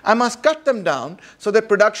remain. I must cut them down so that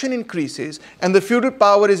production increases and the feudal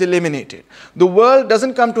power is eliminated. The world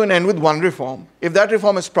doesn't come to an end with one reform. If that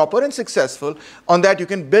reform is proper and successful, on that you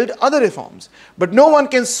can build other reforms. But no one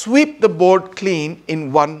can sweep the board clean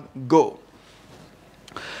in one go.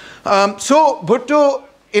 So Bhutto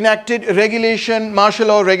enacted regulation, martial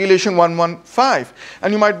law regulation 115.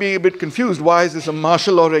 And you might be a bit confused. Why is this a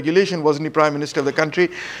martial law regulation? Wasn't he prime minister of the country?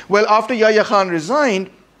 Well, after Yahya Khan resigned,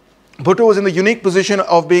 Bhutto was in the unique position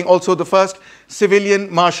of being also the first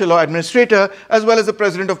civilian martial law administrator as well as the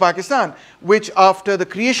president of Pakistan, which after the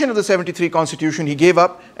creation of the 73 constitution, he gave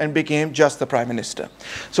up and became just the prime minister.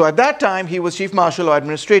 So at that time, he was chief martial law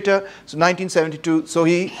administrator, so 1972, so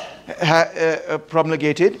he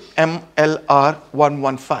promulgated MLR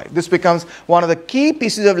 115. This becomes one of the key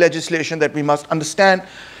pieces of legislation that we must understand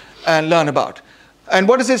and learn about. And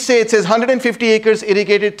what does it say? It says 150 acres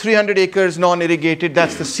irrigated, 300 acres non-irrigated.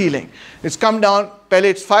 That's the ceiling. It's come down. Pehle,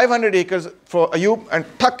 it's 500 acres for Ayub, and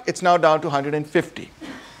tuck, it's now down to 150.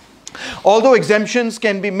 Although exemptions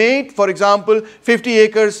can be made, for example, 50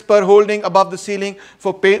 acres per holding above the ceiling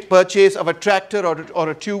for purchase of a tractor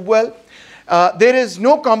or a tube well. There is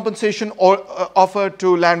no compensation offered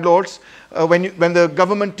to landlords. When the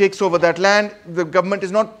government takes over that land, the government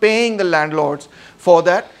is not paying the landlords for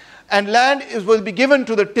that. And land will be given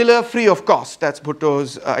to the tiller free of cost. That's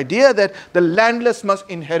Bhutto's idea, that the landless must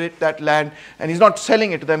inherit that land, and he's not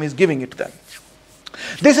selling it to them, he's giving it to them.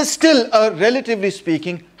 This is still a, relatively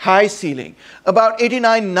speaking, high ceiling. About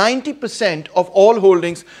 89–90% of all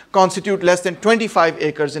holdings constitute less than 25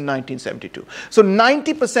 acres in 1972. So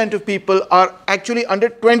 90% of people are actually under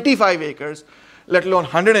 25 acres, let alone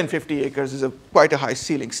 150 acres is quite a high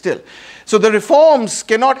ceiling still. So the reforms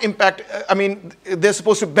cannot impact, I mean, they're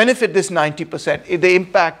supposed to benefit this 90%. They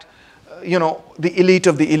impact, the elite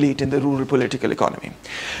of the elite in the rural political economy.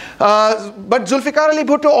 But Zulfikar Ali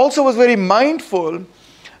Bhutto also was very mindful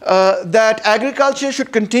that agriculture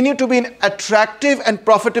should continue to be an attractive and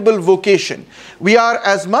profitable vocation. We are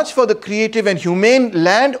as much for the creative and humane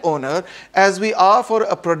landowner as we are for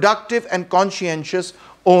a productive and conscientious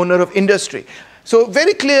owner of industry. So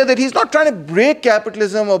very clear that he's not trying to break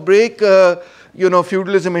capitalism or break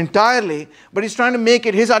feudalism entirely, but he's trying to make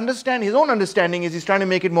it, his own understanding is he's trying to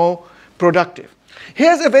make it more productive.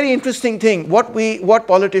 Here's a very interesting thing. What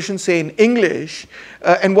politicians say in English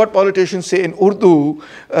and what politicians say in Urdu,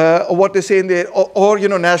 or what they say in their, or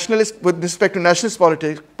nationalist, with respect to nationalist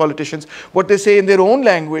politicians, what they say in their own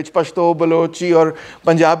language, Pashto, Balochi or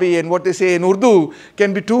Punjabi, and what they say in Urdu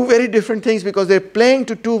can be two very different things because they're playing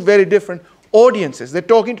to two very different audiences. They're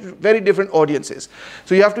talking to very different audiences.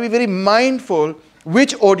 So you have to be very mindful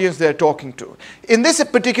which audience they're talking to. In this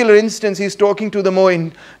particular instance, he's talking to the more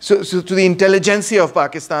to the intelligentsia of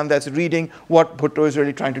Pakistan that's reading what Bhutto is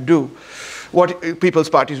really trying to do, what People's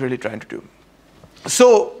Party is really trying to do.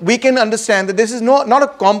 So we can understand that this is not a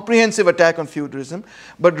comprehensive attack on feudalism,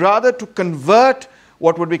 but rather to convert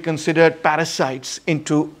what would be considered parasites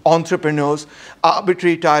into entrepreneurs,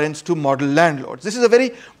 arbitrary tyrants to model landlords. This is a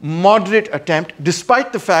very moderate attempt,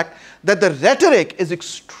 despite the fact that the rhetoric is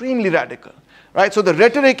extremely radical. Right? So the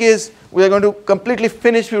rhetoric is, we are going to completely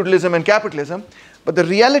finish feudalism and capitalism, but the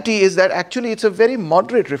reality is that actually it's a very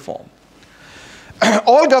moderate reform.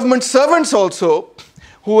 All government servants also,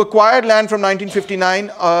 who acquired land from 1959,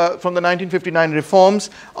 from the 1959 reforms,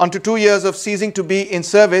 onto 2 years of ceasing to be in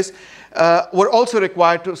service, were also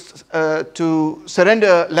required to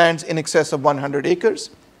surrender lands in excess of 100 acres.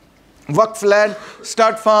 Waqf land,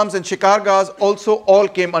 stud farms and shikargahs also all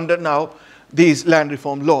came under now these land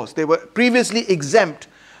reform laws. They were previously exempt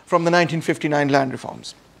from the 1959 land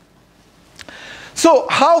reforms. So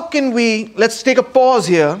how can we, let's take a pause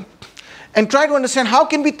here and try to understand how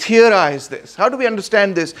can we theorize this? How do we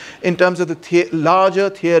understand this in terms of the larger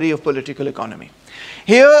theory of political economy?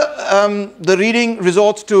 Here, the reading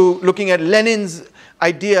resorts to looking at Lenin's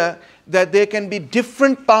idea that there can be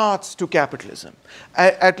different paths to capitalism.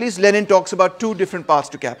 At least Lenin talks about two different paths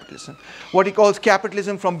to capitalism. What he calls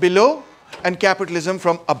capitalism from below and capitalism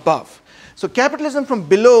from above. So capitalism from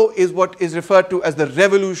below is what is referred to as the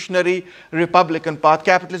revolutionary Republican path.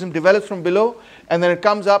 Capitalism develops from below and then it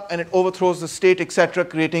comes up and it overthrows the state, etc.,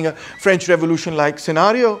 creating a French Revolution-like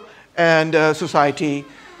scenario, and society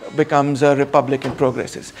becomes a republic and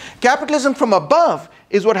progresses. Capitalism from above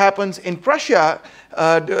is what happens in Prussia,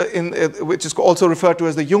 which is also referred to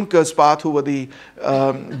as the Junkers path, who were the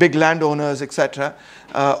big landowners, etc.,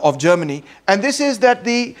 of Germany. And this is that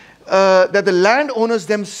the that the landowners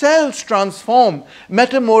themselves transform,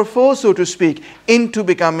 metamorphose, so to speak, into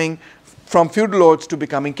becoming, from feudal lords to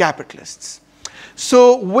becoming capitalists.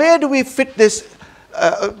 So where do we fit this,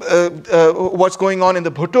 what's going on in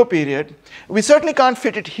the Bhutto period? We certainly can't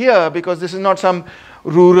fit it here because this is not some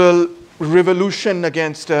rural revolution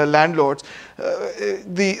against landlords.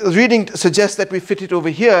 The reading suggests that we fit it over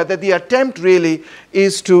here, that the attempt really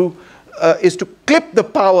is to clip the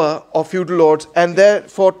power of feudal lords and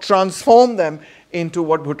therefore transform them into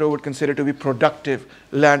what Bhutto would consider to be productive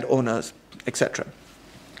landowners, etc.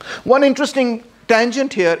 One interesting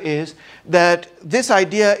tangent here is that this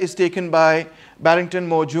idea is taken by Barrington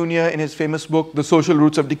Moore Jr. in his famous book, The Social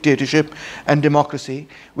Roots of Dictatorship and Democracy,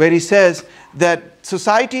 where he says that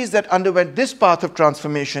societies that underwent this path of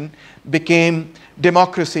transformation became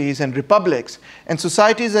democracies and republics, and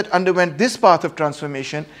societies that underwent this path of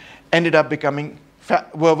transformation ended up becoming,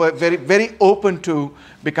 were very, very open to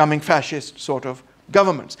becoming fascist sort of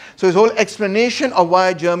governments. So his whole explanation of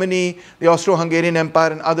why Germany, the Austro-Hungarian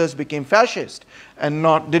Empire and others became fascist and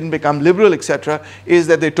didn't become liberal, etc., is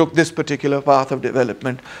that they took this particular path of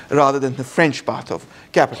development rather than the French path of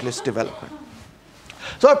capitalist development.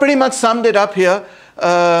 So I pretty much summed it up here.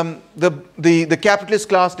 The capitalist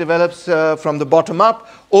class develops from the bottom up,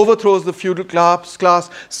 overthrows the feudal class,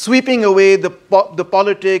 sweeping away the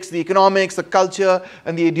politics, the economics, the culture,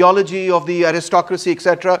 and the ideology of the aristocracy,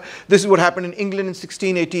 etc. This is what happened in England in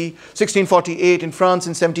 1648, in France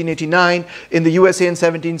in 1789, in the USA in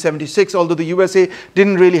 1776, although the USA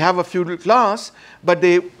didn't really have a feudal class, but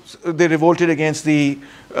they revolted against the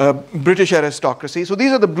British aristocracy. So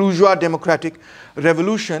these are the bourgeois democratic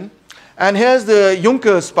revolution. And here's the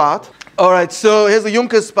Junkers path. All right, so here's the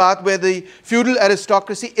Junkers path where the feudal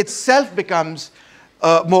aristocracy itself becomes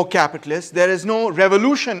more capitalist. There is no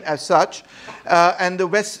revolution as such. And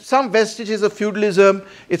some vestiges of feudalism,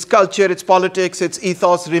 its culture, its politics, its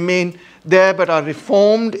ethos remain there but are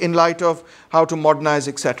reformed in light of how to modernize,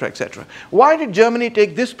 etc., etc. Why did Germany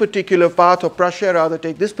take this particular path, or Prussia rather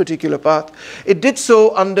take this particular path? It did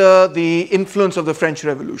so under the influence of the French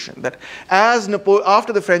Revolution. That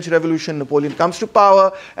after the French Revolution, Napoleon comes to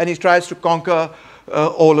power and he tries to conquer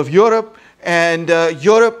all of Europe. And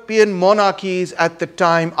European monarchies at the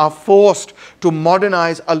time are forced to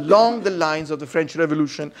modernize along the lines of the French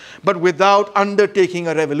Revolution, but without undertaking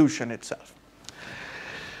a revolution itself.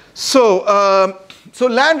 So, so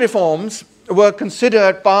land reforms were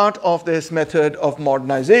considered part of this method of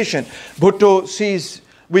modernization. Bhutto sees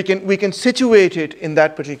we can situate it in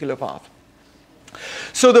that particular path.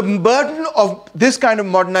 So the burden of this kind of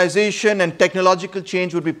modernization and technological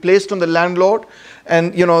change would be placed on the landlord,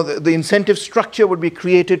 and the incentive structure would be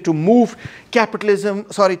created to move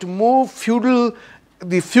to move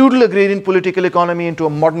the feudal agrarian political economy into a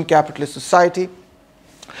modern capitalist society.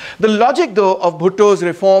 The logic, though, of Bhutto's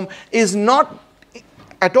reform is not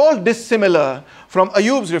at all dissimilar from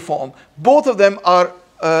Ayub's reform. Both of them are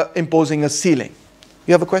imposing a ceiling.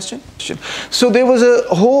 You have a question? So there was a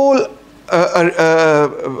whole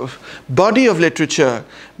body of literature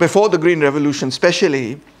before the Green Revolution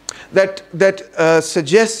especially that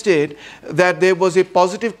suggested that there was a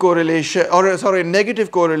positive correlation, or a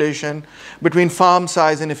negative correlation between farm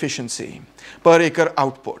size and efficiency per acre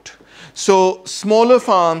output. So smaller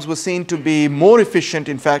farms were seen to be more efficient,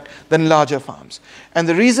 in fact, than larger farms. And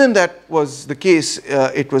the reason that was the case,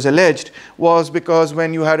 it was alleged, was because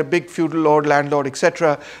when you had a big feudal lord, landlord,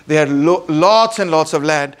 etc., they had lots and lots of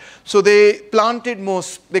land. So they planted more,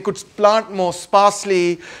 they could plant more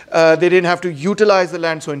sparsely, they didn't have to utilize the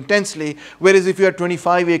land so intensely. Whereas if you had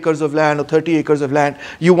 25 acres of land or 30 acres of land,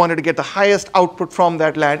 you wanted to get the highest output from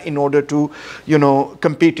that land in order to,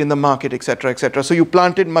 compete in the market, etc., etc. So you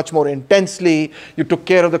planted much more intensely, you took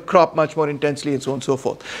care of the crop much more intensely, and so on and so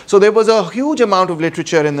forth. So there was a huge amount of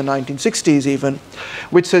literature in the 1960s even,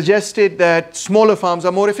 which suggested that smaller farms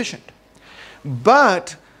are more efficient.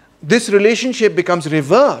 But this relationship becomes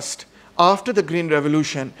reversed after the Green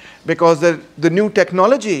Revolution, because the new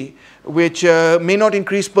technology, which may not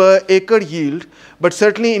increase per acre yield, but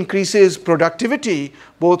certainly increases productivity,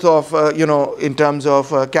 both of, in terms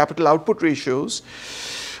of capital output ratios,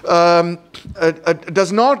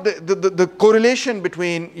 does not, the correlation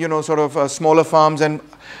between, smaller farms and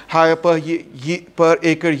higher per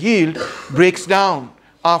acre yield breaks down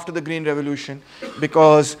after the Green Revolution,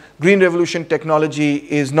 because Green Revolution technology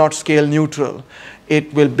is not scale neutral.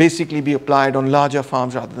 It will basically be applied on larger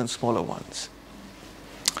farms rather than smaller ones.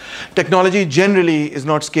 Technology generally is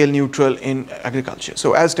not scale neutral in agriculture.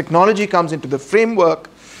 So as technology comes into the framework,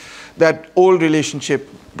 that old relationship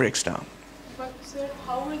breaks down. But sir,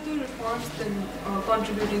 how are the reforms then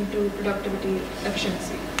contributing to productivity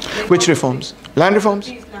efficiency? Which reforms? Land reforms?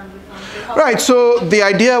 These land reforms. Right, so the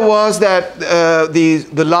idea was that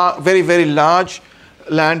very, very large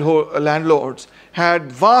landlords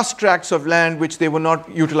had vast tracts of land which they were not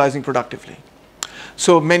utilizing productively.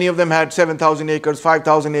 So many of them had 7,000 acres,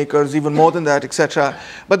 5,000 acres, even more than that, etc.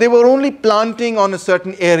 But they were only planting on a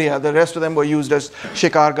certain area. The rest of them were used as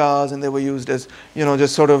shikargas, and they were used as,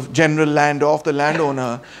 just sort of general land of the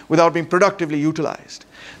landowner without being productively utilized.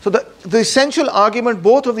 So the essential argument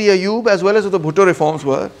both of the Ayyub as well as of the Bhutto reforms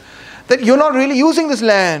were that you're not really using this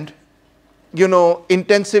land,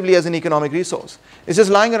 intensively as an economic resource. It's just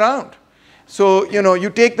lying around. So, you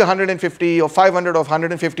take the 150 or 500 or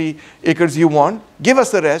 150 acres you want, give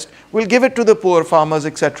us the rest, we'll give it to the poor farmers,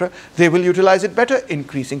 etc. They will utilize it better,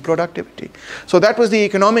 increasing productivity. So that was the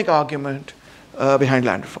economic argument behind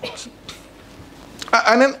land reforms.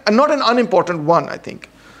 And not an unimportant one, I think,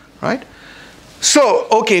 right? So,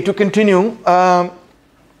 okay, to continue, what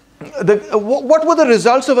were the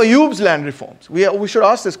results of Ayyub's land reforms? We should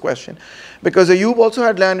ask this question, because Ayyub also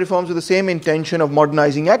had land reforms with the same intention of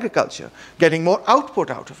modernizing agriculture, getting more output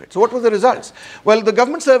out of it. So what were the results? Well, the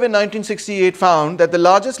government survey in 1968 found that the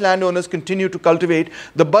largest landowners continued to cultivate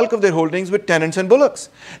the bulk of their holdings with tenants and bullocks.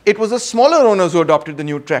 It was the smaller owners who adopted the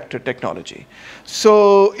new tractor technology.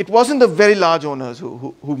 So it wasn't the very large owners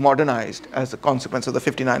who modernized as a consequence of the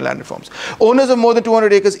 59 land reforms. Owners of more than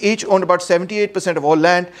 200 acres each owned about 78% of all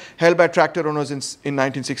land held by tractor owners in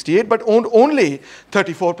 1968, but owned only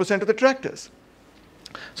 34% of the tractors.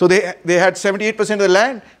 So they had 78% of the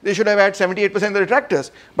land. They should have had 78% of the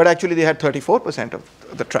tractors, but actually they had 34% of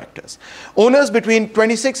the tractors. Owners between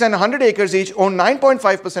 26 and 100 acres each owned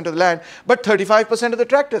 9.5% of the land, but 35% of the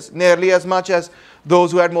tractors, nearly as much as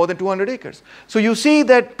those who had more than 200 acres. So you see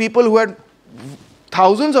that people who had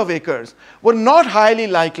thousands of acres were not highly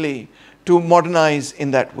likely to modernize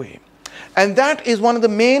in that way. And that is one of the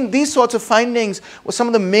main, these sorts of findings were some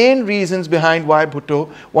of the main reasons behind why Bhutto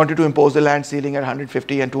wanted to impose the land ceiling at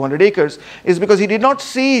 150 and 200 acres, is because he did not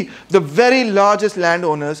see the very largest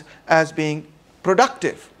landowners as being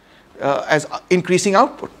productive, as increasing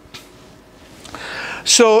output.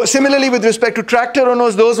 So similarly, with respect to tractor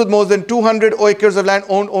owners, those with more than 200 acres of land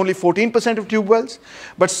owned only 14% of tube wells,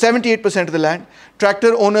 but 78% of the land.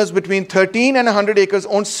 Tractor owners between 13 and 100 acres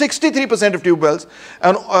owned 63% of tube wells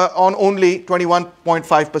and on only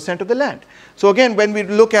 21.5% of the land. So again, when we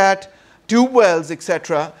look at tube wells,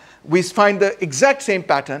 etc., we find the exact same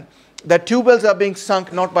pattern, that tube wells are being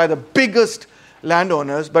sunk not by the biggest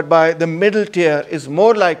landowners, but by the middle tier is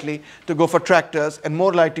more likely to go for tractors and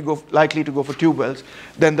more likely to go for tube wells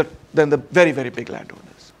than the very, very big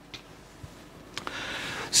landowners.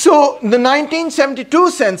 So the 1972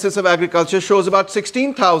 census of agriculture shows about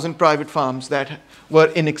 16,000 private farms that were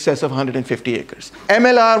in excess of 150 acres.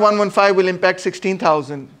 MLR 115 will impact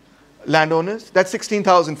 16,000 landowners. That's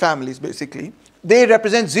 16,000 families, basically. They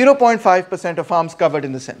represent 0.5% of farms covered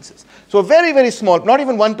in the census. So very, very small, not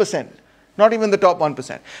even 1%. Not even the top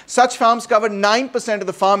 1%. Such farms covered 9% of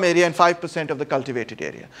the farm area and 5% of the cultivated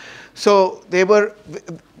area. So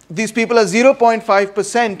these people are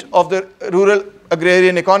 0.5% of the rural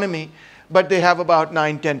agrarian economy, but they have about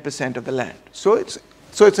 9–10% of the land. So it's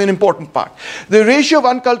an important part. The ratio of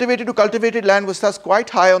uncultivated to cultivated land was thus quite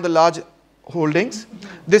high on the large holdings.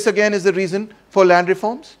 This again is the reason for land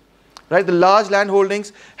reforms, right? The large land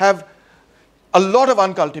holdings have a lot of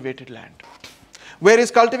uncultivated land.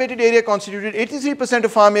 Whereas cultivated area constituted 83%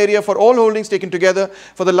 of farm area for all holdings taken together.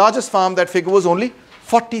 For the largest farm, that figure was only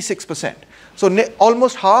 46%. So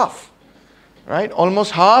almost half, right?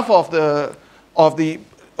 Almost half of the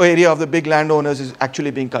area of the big landowners is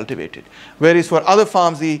actually being cultivated. Whereas for other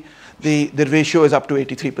farms, the ratio is up to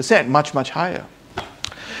 83%, much, much higher.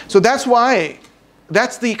 So that's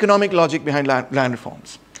the economic logic behind land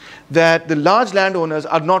reforms, that the large landowners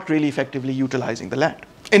are not really effectively utilizing the land.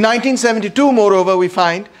 In 1972, moreover, we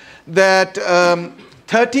find that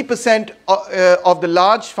 30% of the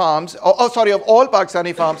large farms, of all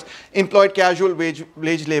Pakistani farms employed casual wage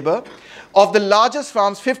labor. Of the largest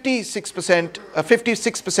farms,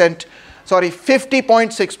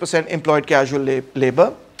 50.6% employed casual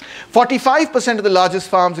labor. 45% of the largest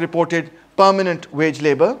farms reported permanent wage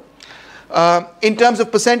labor. In terms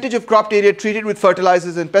of percentage of cropped area treated with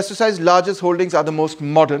fertilizers and pesticides, largest holdings are the most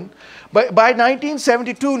modern. But by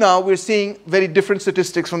 1972 now, we're seeing very different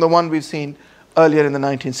statistics from the one we've seen earlier in the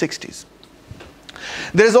 1960s.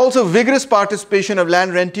 There is also vigorous participation of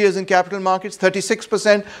land rentiers in capital markets.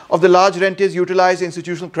 36% of the large rentiers utilize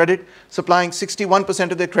institutional credit, supplying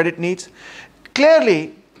 61% of their credit needs.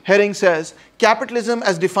 Clearly, Herring says, capitalism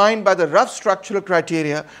as defined by the rough structural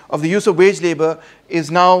criteria of the use of wage labor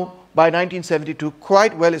is now by 1972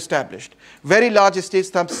 quite well established. Very large estate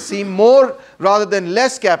stumps seem more rather than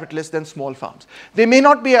less capitalist than small farms. They may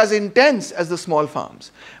not be as intense as the small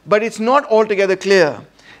farms, but it's not altogether clear,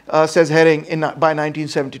 says Herring by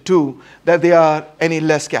 1972, that they are any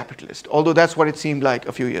less capitalist, although that's what it seemed like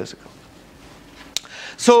a few years ago.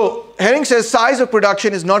 So Herring says size of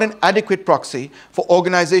production is not an adequate proxy for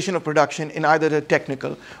organization of production in either the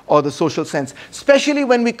technical or the social sense, especially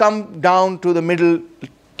when we come down to the middle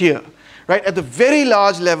tier. Right? At the very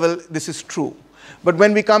large level, this is true. But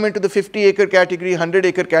when we come into the 50-acre category,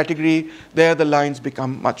 100-acre category, there the lines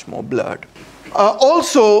become much more blurred.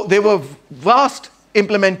 Also, there were vast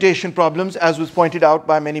implementation problems, as was pointed out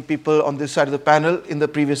by many people on this side of the panel in the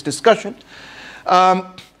previous discussion.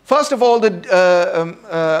 First of all, the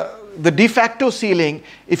de facto ceiling,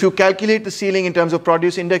 if you calculate the ceiling in terms of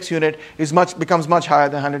produce index unit, becomes much higher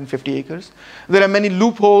than 150 acres. There are many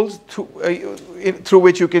loopholes through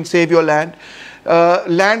which you can save your land.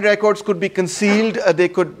 Land records could be concealed, they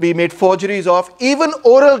could be made forgeries of. Even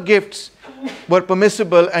oral gifts were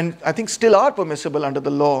permissible, and I think still are permissible under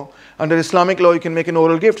the law. Under Islamic law, you can make an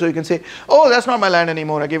oral gift, so you can say, oh, that's not my land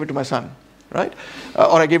anymore, I gave it to my son. Right?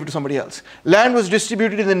 Or I gave it to somebody else. Land was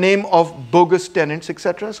distributed in the name of bogus tenants,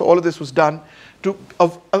 etc. So all of this was done to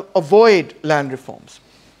avoid land reforms.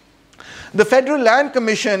 The Federal Land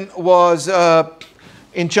Commission was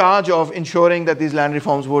in charge of ensuring that these land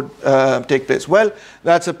reforms would take place. Well,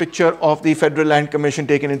 that's a picture of the Federal Land Commission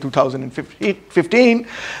taken in 2015.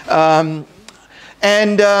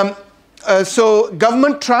 So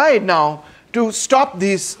government tried now to stop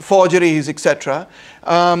these forgeries, etc.,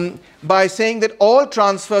 by saying that all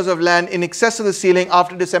transfers of land in excess of the ceiling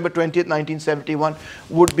after December 20th, 1971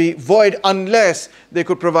 would be void unless they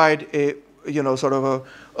could provide a, sort of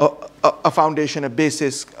a foundation, a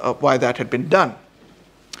basis of why that had been done.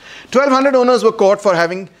 1,200 owners were caught for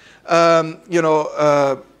having,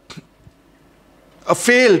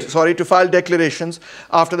 failed to file declarations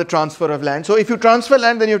after the transfer of land. So if you transfer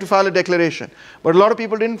land, then you have to file a declaration. But a lot of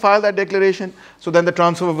people didn't file that declaration, so then the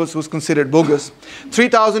transfer was considered bogus.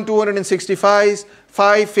 3,265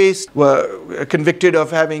 were convicted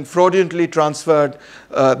of having fraudulently transferred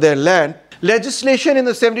their land. Legislation in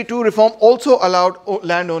the 72 reform also allowed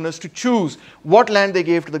landowners to choose what land they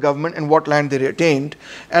gave to the government and what land they retained.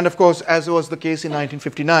 And of course, as was the case in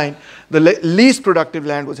 1959, the least productive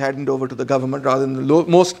land was handed over to the government rather than the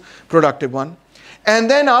most productive one. And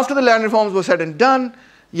then after the land reforms were said and done,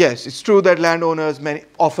 yes, it's true that landowners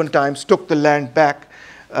oftentimes took the land back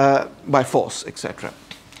by force, etc.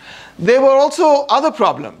 There were also other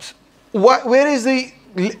problems. Where is the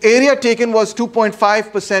area taken was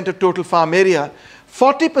 2.5% of total farm area.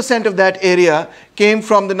 40% of that area came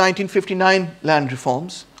from the 1959 land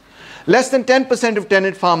reforms. Less than 10% of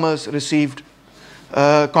tenant farmers received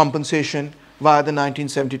compensation via the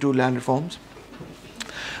 1972 land reforms.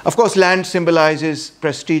 Of course, land symbolizes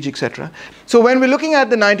prestige, etc. So when we're looking at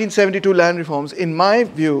the 1972 land reforms, in my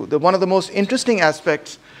view, one of the most interesting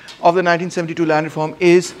aspects of the 1972 land reform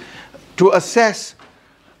is to assess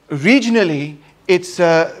regionally its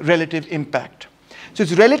relative impact. So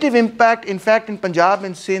its relative impact, in fact, in Punjab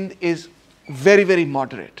and Sindh is very, very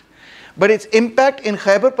moderate. But its impact in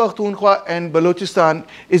Khyber Pakhtunkhwa and Balochistan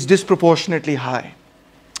is disproportionately high.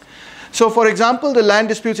 So for example, the Land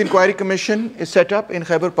Disputes Inquiry Commission is set up in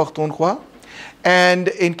Khyber Pakhtunkhwa, and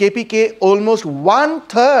in KPK, almost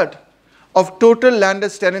 1/3 of total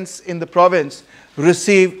landless tenants in the province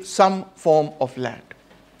receive some form of land.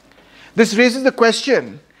 This raises the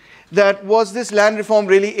question that was this land reform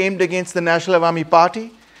really aimed against the National Awami Party?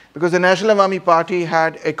 Because the National Awami Party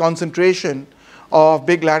had a concentration of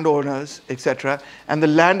big landowners, etc., and the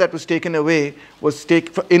land that was taken away was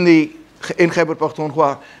in Khyber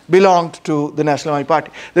Pakhtunkhwa belonged to the National Awami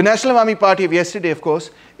Party. The National Awami Party of yesterday, of course,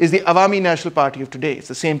 is the Awami National Party of today. It's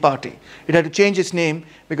the same party. It had to change its name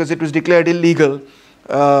because it was declared illegal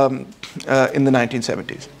in the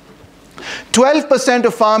 1970s. 12%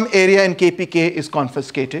 of farm area in KPK is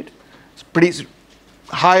confiscated. It's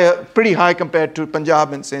pretty high compared to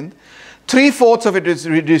Punjab and Sindh. 3/4 of it is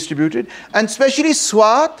redistributed, and especially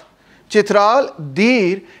Swat, Chitral,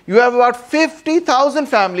 Dir, you have about 50,000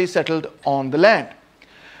 families settled on the land.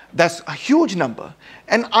 That's a huge number.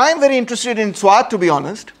 And I'm very interested in Swat, to be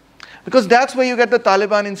honest, because that's where you get the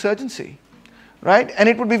Taliban insurgency, right? And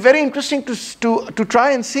it would be very interesting to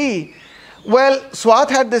try and see, well, Swat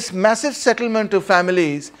had this massive settlement of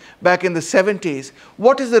families back in the 70s.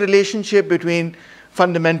 What is the relationship between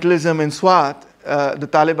fundamentalism in Swat, the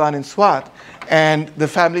Taliban in Swat, and the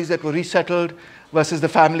families that were resettled versus the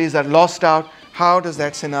families that lost out? How does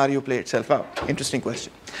that scenario play itself out? Interesting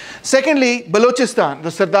question. Secondly, Balochistan. The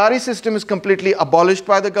Sardari system is completely abolished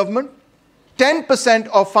by the government. 10%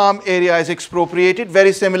 of farm area is expropriated,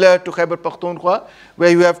 very similar to Khyber Pakhtunkhwa, where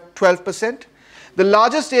you have 12%. The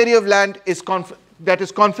largest area of land that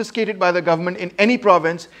is confiscated by the government in any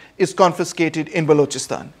province is confiscated in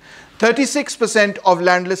Balochistan. 36% of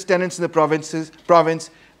landless tenants in the province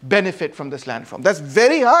benefit from this land reform. That's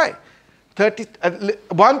very high.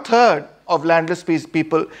 1/3 of landless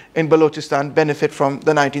people in Balochistan benefit from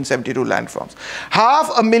the 1972 land reforms.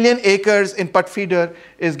 500,000 acres in Patfeeder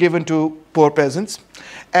is given to poor peasants.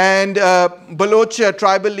 And Baloch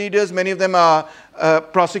tribal leaders, many of them are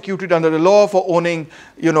prosecuted under the law for owning,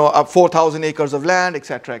 4,000 acres of land,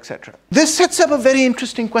 etc., etc. This sets up a very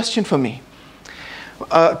interesting question for me.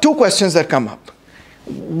 Two questions that come up.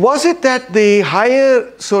 Was it that the higher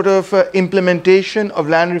sort of implementation of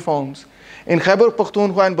land reforms in Khyber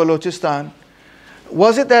Pakhtunkhwa and Balochistan,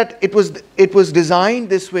 was it that it was designed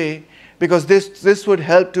this way because this would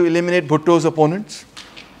help to eliminate Bhutto's opponents?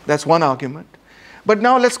 That's one argument. But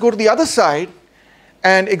now let's go to the other side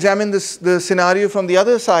and examine the scenario from the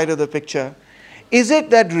other side of the picture. Is it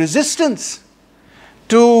that resistance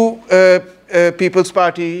to People's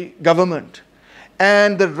Party government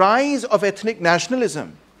and the rise of ethnic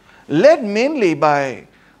nationalism, led mainly by,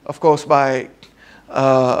 of course, by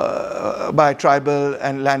tribal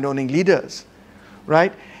and landowning leaders,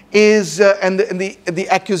 right, and the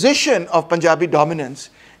accusation of Punjabi dominance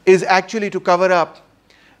is actually to cover up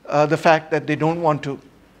the fact that they don't want to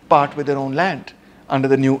part with their own land under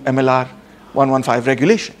the new MLR 115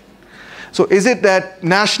 regulation. So is it that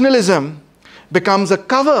nationalism becomes a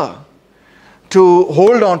cover to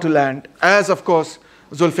hold on to land, as of course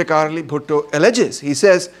Zulfikar Ali Bhutto alleges? He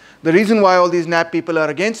says the reason why all these NAP people are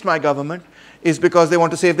against my government is because they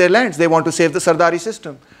want to save their lands. They want to save the Sardari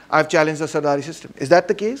system. I've challenged the Sardari system. Is that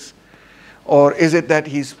the case? Or is it that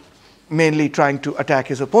he's mainly trying to attack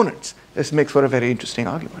his opponents? This makes for a very interesting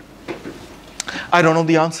argument. I don't know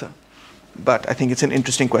the answer, but I think it's an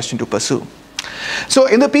interesting question to pursue. So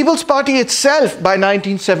in the People's Party itself, by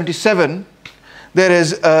 1977, there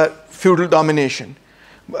is feudal domination.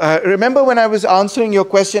 Remember when I was answering your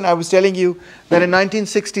question, I was telling you that in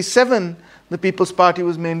 1967, the People's Party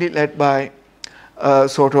was mainly led by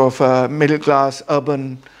middle-class,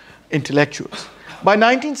 urban intellectuals. By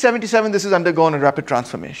 1977, this has undergone a rapid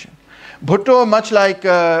transformation. Bhutto, much like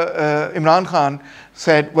Imran Khan,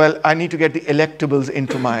 said, well, I need to get the electables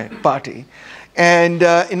into my party. And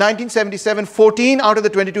in 1977, 14 out of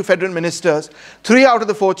the 22 federal ministers, 3 out of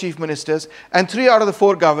the 4 chief ministers, and 3 out of the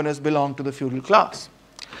 4 governors belonged to the feudal class.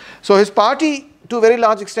 So his party, to a very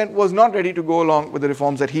large extent, was not ready to go along with the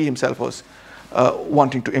reforms that he himself was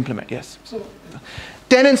wanting to implement. Yes? So,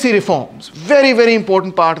 tenancy reforms, very, very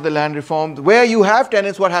important part of the land reform. Where you have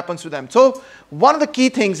tenants, what happens to them? So one of the key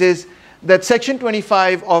things is that Section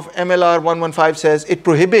 25 of MLR 115 says it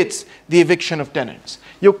prohibits the eviction of tenants.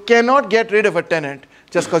 You cannot get rid of a tenant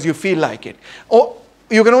just because you feel like it. Or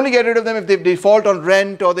you can only get rid of them if they default on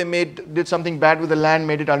rent or they did something bad with the land,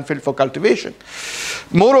 made it unfit for cultivation.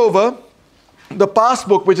 Moreover, the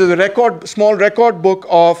passbook, which is a small record book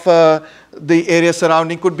of the area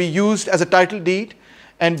surrounding, could be used as a title deed,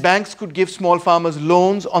 and banks could give small farmers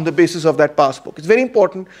loans on the basis of that passbook. It's very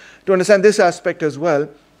important to understand this aspect as well.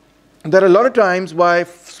 There are a lot of times why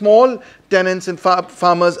small tenants and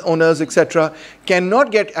farmers, owners, etc.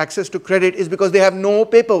 cannot get access to credit is because they have no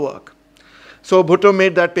paperwork. So Bhutto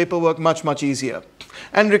made that paperwork much, much easier.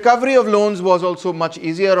 And recovery of loans was also much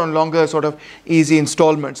easier on longer sort of easy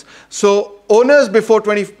installments. So owners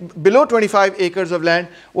below 25 acres of land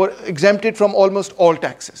were exempted from almost all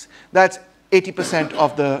taxes. That's 80%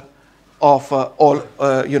 of all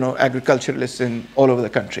agriculturalists in all over the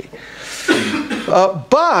country.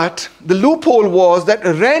 But the loophole was that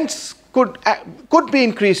rents could be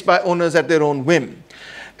increased by owners at their own whim.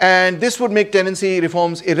 And this would make tenancy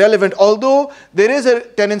reforms irrelevant, although there is a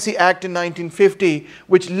Tenancy Act in 1950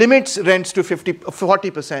 which limits rents to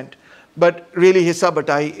 40%, but really hissa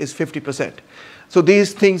batai is 50%. So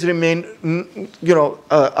these things remain,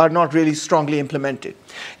 are not really strongly implemented.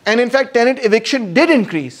 And in fact, tenant eviction did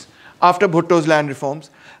increase after Bhutto's land reforms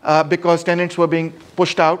because tenants were being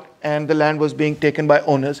pushed out and the land was being taken by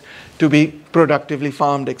owners to be productively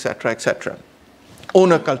farmed, etc., etc.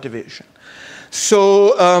 Owner cultivation.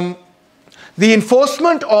 So the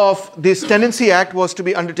enforcement of this Tenancy Act was to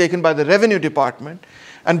be undertaken by the Revenue Department.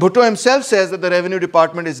 And Bhutto himself says that the Revenue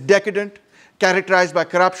Department is decadent, characterized by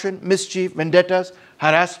corruption, mischief, vendettas,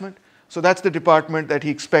 harassment. So that's the department that he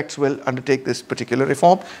expects will undertake this particular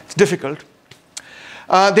reform. It's difficult.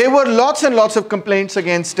 There were lots and lots of complaints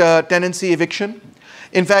against tenancy eviction.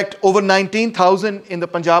 In fact, over 19,000 in the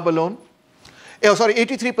Punjab alone.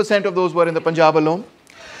 83% of those were in the Punjab alone.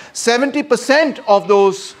 70% of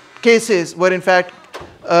those cases were in fact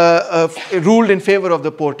ruled in favor of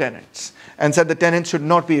the poor tenants and said the tenants should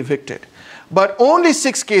not be evicted. But only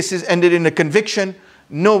 6 cases ended in a conviction.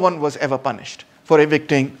 No one was ever punished for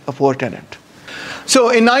evicting a poor tenant. So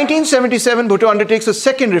in 1977, Bhutto undertakes a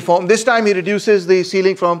second reform. This time he reduces the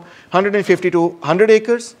ceiling from 150 to 100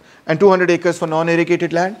 acres and 200 acres for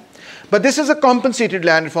non-irrigated land. But this is a compensated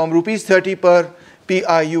land reform. Rupees 30 per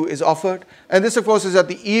PIU is offered. And this, of course, is at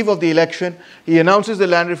the eve of the election. He announces the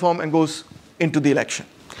land reform and goes into the election.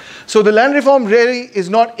 So the land reform really is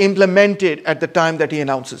not implemented at the time that he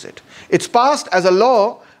announces it. It's passed as a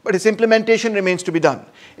law, but its implementation remains to be done.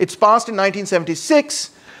 It's passed in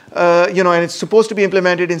 1976, and it's supposed to be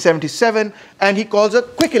implemented in 77, and he calls a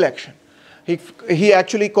quick election. He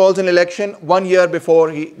actually calls an election 1 year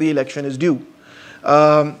before the election is due,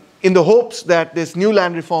 in the hopes that this new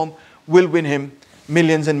land reform will win him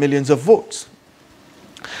millions and millions of votes.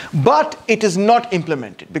 But it is not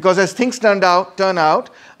implemented, because as things turn out,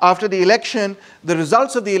 after the election, the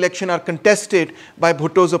results of the election are contested by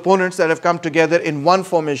Bhutto's opponents that have come together in one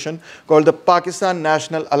formation called the Pakistan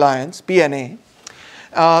National Alliance, PNA.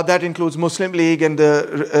 That includes Muslim League and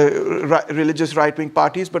the religious right-wing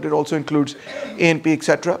parties, but it also includes ANP,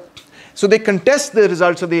 etc. So they contest the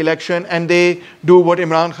results of the election, and they do what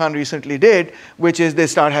Imran Khan recently did, which is they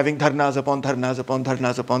start having dharnas upon dharnas upon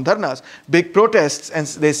dharnas upon dharnas, big protests, and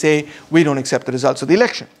they say, we don't accept the results of the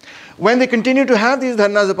election. When they continue to have these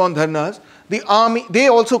dharnas upon dharnas, the army, they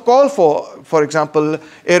also call for example,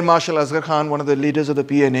 Air Marshal Asghar Khan, one of the leaders of the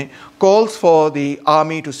PNA, calls for the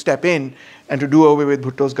army to step in and to do away with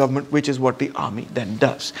Bhutto's government, which is what the army then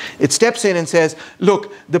does. It steps in and says,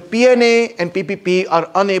 look, the PNA and PPP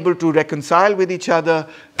are unable to reconcile with each other.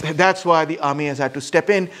 That's why the army has had to step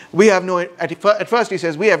in. We have no, at first he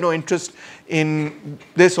says, we have no interest in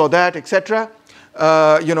this or that, etc.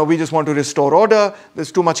 We just want to restore order.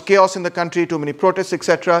 There's too much chaos in the country, too many protests,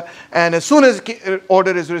 etc. And as soon as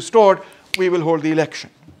order is restored, we will hold the election.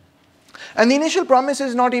 And the initial promise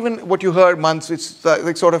is not even what you heard months. It's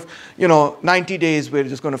like sort of, 90 days, we're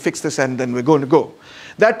just going to fix this and then we're going to go.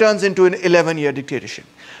 That turns into an 11-year dictatorship.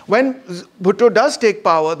 When Bhutto does take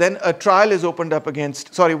power, then a trial is opened up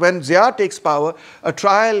against, when Zia takes power, a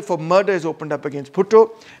trial for murder is opened up against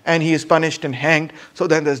Bhutto, and he is punished and hanged. So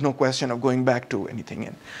then there's no question of going back to anything.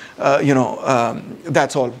 And,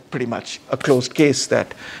 that's all pretty much a closed case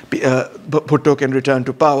that Bhutto can return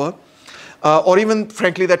to power. Or even,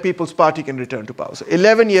 frankly, that People's Party can return to power. So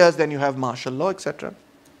 11 years, then you have martial law, etc.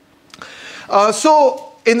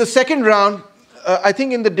 So in the second round, I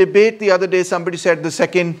think in the debate the other day, somebody said the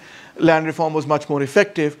second land reform was much more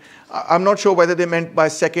effective. I'm not sure whether they meant by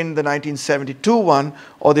second the 1972 one,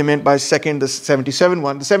 or they meant by second the 77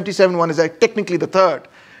 one. The 77 one is technically the third.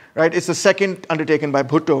 Right? It's the second undertaken by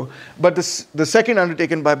Bhutto. But the second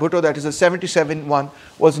undertaken by Bhutto, that is the 77 one,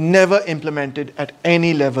 was never implemented at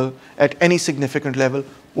any level, at any significant level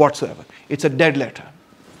whatsoever. It's a dead letter.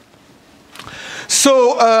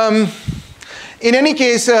 So, in any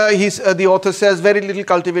case, the author says very little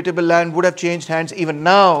cultivatable land would have changed hands even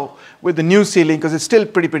now with the new ceiling, because it's still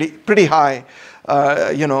pretty high,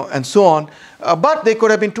 and so on. But there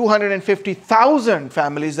could have been 250,000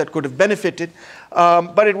 families that could have benefited,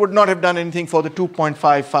 but it would not have done anything for the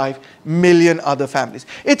 2.55 million other families.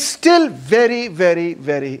 It's still very, very,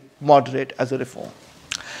 very moderate as a reform.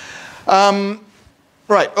 All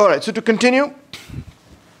right, so to continue.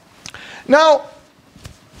 Now,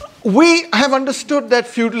 we have understood that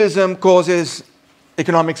feudalism causes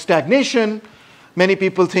economic stagnation. Many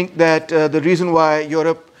people think that the reason why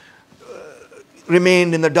Europe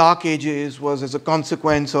remained in the Dark Ages was as a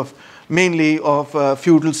consequence of mainly of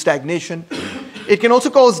feudal stagnation. It can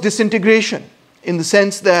also cause disintegration, in the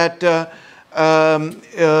sense that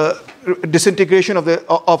disintegration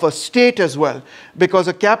of a state as well, because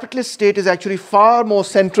a capitalist state is actually far more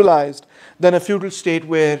centralized than a feudal state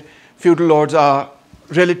where feudal lords are,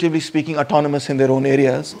 relatively speaking, autonomous in their own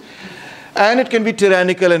areas. And it can be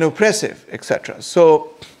tyrannical and oppressive, etc.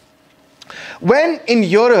 So when in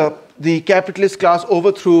Europe the capitalist class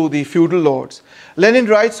overthrew the feudal lords, Lenin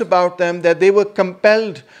writes about them that they were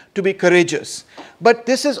compelled to be courageous. But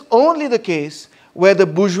this is only the case where the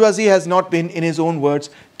bourgeoisie has not been, in his own words,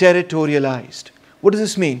 territorialized. What does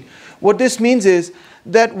this mean? What this means is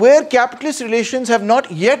that where capitalist relations have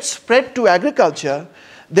not yet spread to agriculture,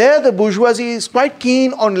 there the bourgeoisie is quite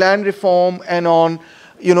keen on land reform and on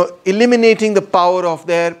eliminating the power of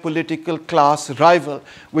their political class rival,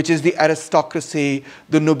 which is the aristocracy,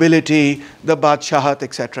 the nobility, the badshahat,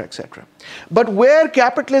 etc., etc. But where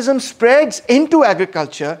capitalism spreads into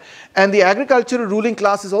agriculture, and the agricultural ruling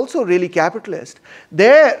class is also really capitalist,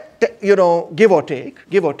 there, give or take,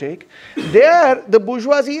 there the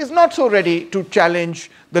bourgeoisie is not so ready to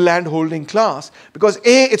challenge the landholding class, because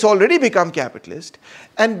A, it's already become capitalist,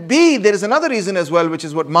 and B, there is another reason as well, which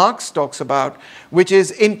is what Marx talks about, which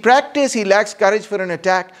is in practice he lacks courage for an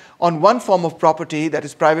attack on one form of property, that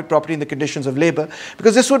is private property in the conditions of labor,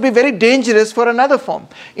 because this would be very dangerous for another form.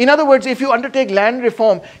 In other words, if you undertake land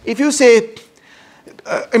reform, if you say,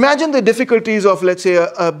 imagine the difficulties of, let's say,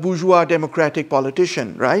 a bourgeois democratic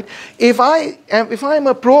politician, right? If I'm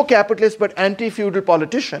a pro-capitalist but anti-feudal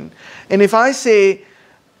politician, and if I say,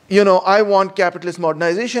 I want capitalist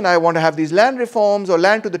modernization, I want to have these land reforms or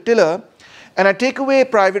land to the tiller, and I take away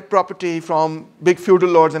private property from big feudal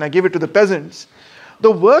lords and I give it to the peasants,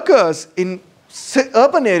 the workers in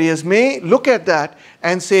urban areas may look at that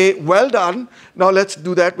and say, well done, now let's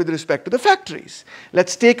do that with respect to the factories.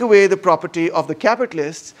 Let's take away the property of the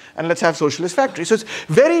capitalists and let's have socialist factories. So it's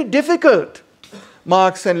very difficult,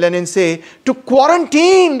 Marx and Lenin say, to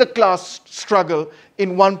quarantine the class struggle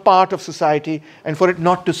in one part of society and for it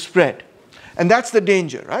not to spread. And that's the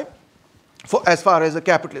danger, right? As far as the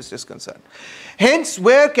capitalist is concerned. Hence,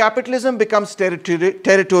 where capitalism becomes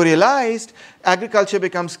territorialized, agriculture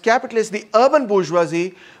becomes capitalist, the urban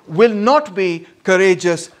bourgeoisie will not be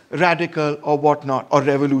courageous, radical, or whatnot, or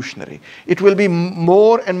revolutionary. It will be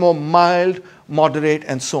more and more mild, moderate,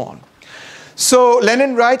 and so on. So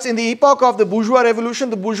Lenin writes, in the epoch of the bourgeois revolution,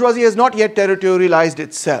 the bourgeoisie has not yet territorialized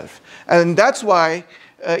itself. And that's why,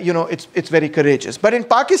 it's very courageous. But in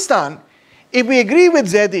Pakistan, if we agree with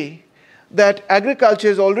Zaidi that agriculture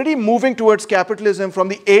is already moving towards capitalism from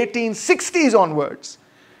the 1860s onwards,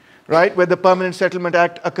 right, where the Permanent Settlement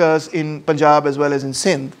Act occurs in Punjab as well as in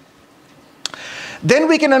Sindh, then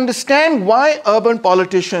we can understand why urban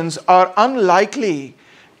politicians are unlikely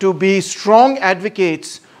to be strong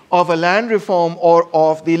advocates of a land reform or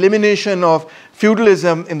of the elimination of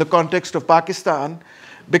feudalism in the context of Pakistan,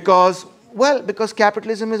 because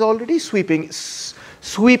capitalism is already sweeping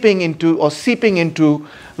into or seeping into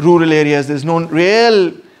rural areas. There's no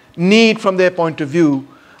real need from their point of view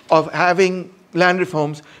of having land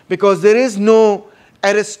reforms, because there is no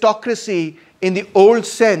aristocracy in the old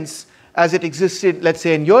sense as it existed, let's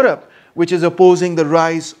say, in Europe, which is opposing the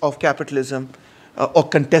rise of capitalism or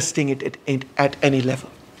contesting it at any level.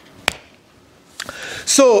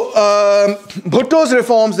 So, Bhutto's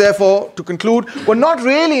reforms, therefore, to conclude, were not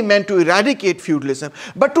really meant to eradicate feudalism,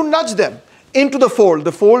 but to nudge them into the fold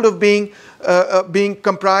of being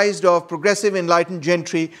comprised of progressive enlightened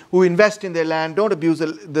gentry who invest in their land, don't abuse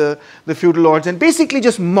the feudal lords, and basically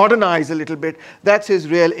just modernize a little bit. That's his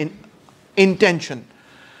real intention.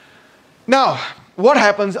 Now, what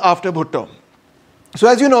happens after Bhutto? So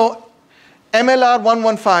as you know, MLR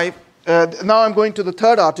 115, now I'm going to the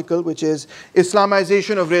third article, which is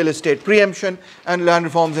Islamization of Real Estate, Preemption and Land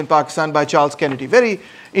Reforms in Pakistan by Charles Kennedy. Very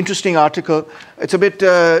interesting article. It's a bit,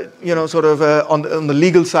 on the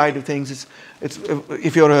legal side of things. It's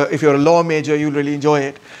if you're a law major, you'll really enjoy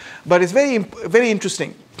it. But it's very, very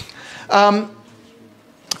interesting. So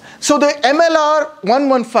the MLR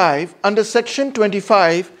 115 under Section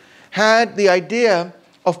 25 had the idea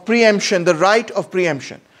of preemption, the right of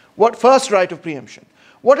preemption. What first right of preemption?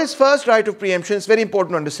 What is first right of preemption? It's very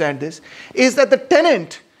important to understand this. Is that the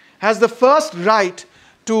tenant has the first right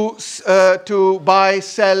to buy,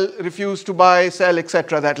 sell, refuse to buy, sell,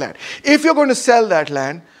 etc. that land. If you're going to sell that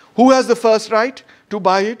land, who has the first right to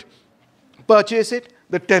buy it, purchase it?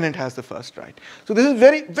 The tenant has the first right. So this is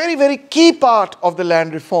very, very, very key part of the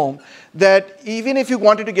land reform, that even if you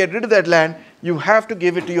wanted to get rid of that land, you have to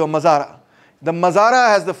give it to your mazara. The mazara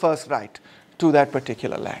has the first right to that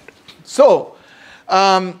particular land. So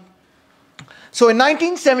in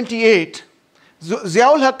 1978,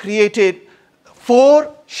 Ziaul Haq created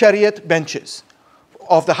 4 Shariat benches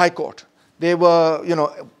of the High Court. They were,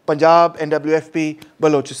 Punjab, NWFP,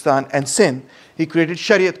 Balochistan, and Sindh. He created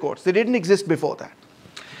Shariat courts. They didn't exist before that.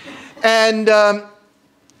 And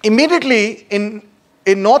immediately in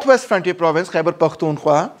Northwest Frontier Province, Khyber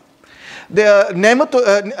Pakhtunkhwa,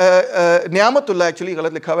 Niamatullah, actually,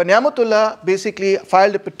 galat likha hua, Niamatullah basically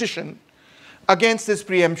filed a petition against this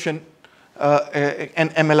preemption and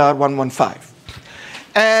MLR 115.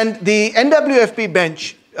 And the NWFP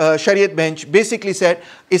bench, Shariat bench, basically said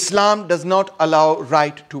Islam does not allow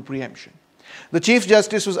right to preemption. The Chief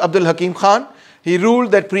Justice was Abdul Hakim Khan. He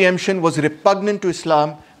ruled that preemption was repugnant to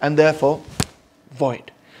Islam and therefore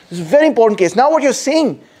void. It's a very important case. Now what you're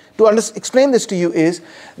saying, to explain this to you, is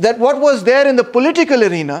that what was there in the political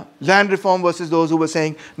arena, land reform versus those who were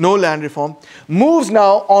saying no land reform, moves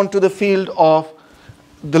now onto the field of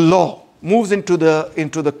the law, moves into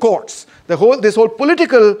the courts. This whole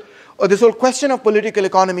question of political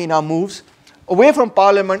economy now moves away from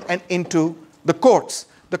parliament and into the courts.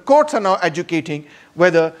 The courts are now educating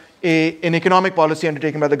whether an economic policy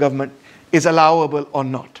undertaken by the government is allowable or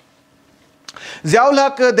not. Ziaul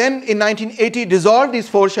Haq then in 1980 dissolved these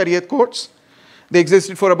 4 Shariat courts. They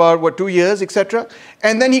existed for about 2 years, etc.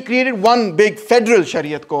 And then he created one big federal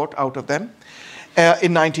Shariat court out of them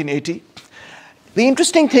in 1980. The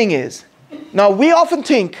interesting thing is, now we often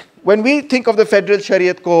think, when we think of the federal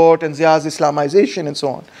Shariat court and Zia's Islamization and so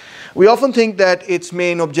on, we often think that its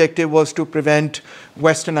main objective was to prevent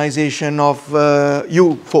westernization of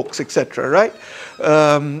you folks, etc., right?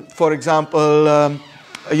 For example,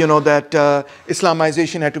 that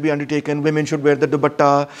Islamization had to be undertaken, women should wear the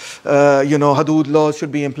dupatta, Hudud laws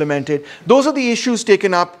should be implemented. Those are the issues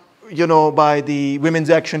taken up, by the Women's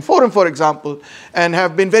Action Forum, for example, and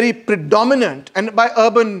have been very predominant, and by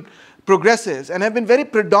urban progressives, and have been very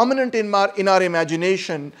predominant in our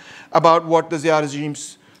imagination about what the Zia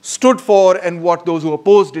regimes stood for and what those who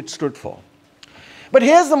opposed it stood for. But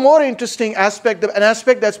here's the more interesting aspect, an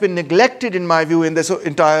aspect that's been neglected in my view in this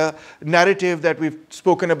entire narrative that we've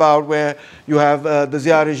spoken about, where you have the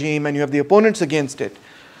Zia regime and you have the opponents against it.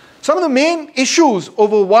 Some of the main issues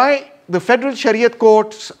over why the federal Shariat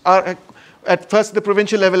courts are, at first the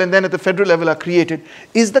provincial level and then at the federal level, are created,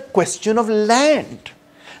 is the question of land.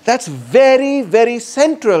 That's very, very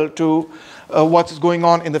central to what's going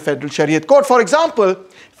on in the federal Shariat court. For example,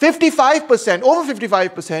 55%, over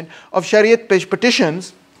 55% of Shariat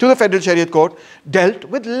petitions to the federal Shariat court dealt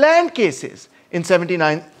with land cases in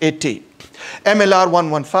 79-80. MLR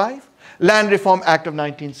 115, Land Reform Act of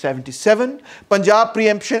 1977, Punjab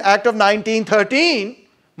Preemption Act of 1913,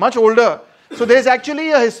 much older. So there's actually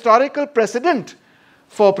a historical precedent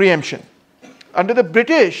for preemption. Under the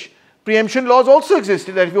British, preemption laws also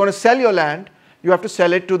existed, that if you want to sell your land, you have to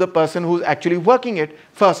sell it to the person who's actually working it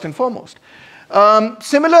first and foremost.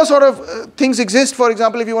 Similar sort of things exist. For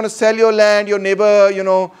example, if you want to sell your land, your neighbor,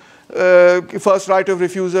 first right of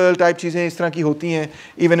refusal type cheezein is tarah ki hoti hain,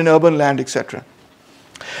 even in urban land, etc.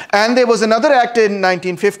 And there was another act in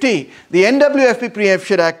 1950, the NWFP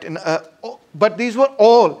Preemption Act, but these were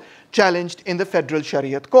all challenged in the federal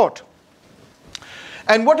Shariat court.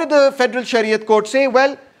 And what did the federal Shariat court say?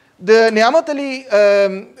 Well, the Niamat Ali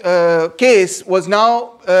case was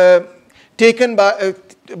now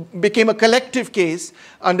became a collective case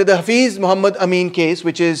under the Hafiz Muhammad Amin case,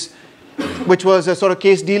 which was a sort of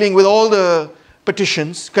case dealing with all the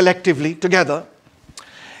petitions collectively together.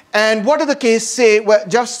 And what did the case say? Well,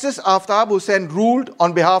 Justice Aftab Hussain ruled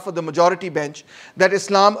on behalf of the majority bench that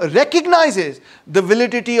Islam recognizes the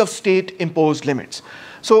validity of state-imposed limits.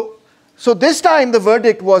 So this time the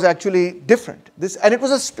verdict was actually different. And it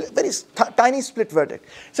was a very tiny split verdict.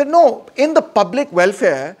 It said, no, in the public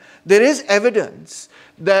welfare, there is evidence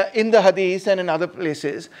that in the hadith and in other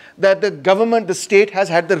places that the government, the state, has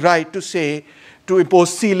had the right to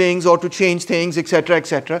impose ceilings or to change things,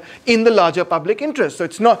 etc., in the larger public interest. So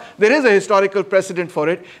there is a historical precedent for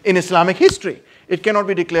it in Islamic history. It cannot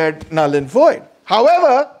be declared null and void.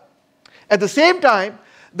 However, at the same time,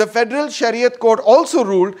 the federal Shariat court also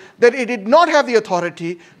ruled that it did not have the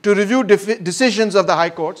authority to review decisions of the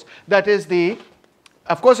high courts. That is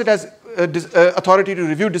of course it has authority to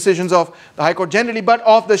review decisions of the high court generally, but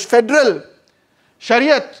of the federal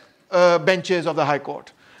Shariat benches of the high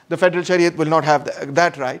court. The federal Shariat will not have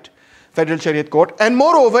that right, federal Shariat court. And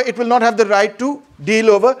moreover, it will not have the right to deal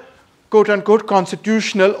over quote-unquote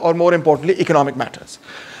constitutional, or more importantly, economic matters.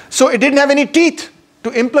 So it didn't have any teeth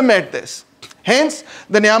to implement this. Hence,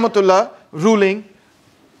 the Ni'amatullah ruling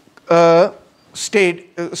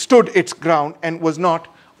stood its ground and was not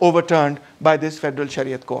overturned by this federal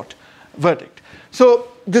Shariat court verdict. So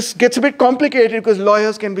this gets a bit complicated because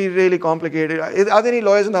lawyers can be really complicated. Are there any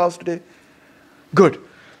lawyers in the house today? Good.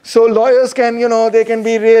 So lawyers can, they can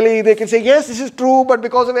say, yes, this is true, but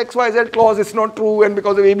because of XYZ clause, it's not true, and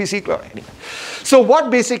because of ABC clause. Anyway. So what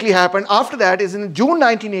basically happened after that is in June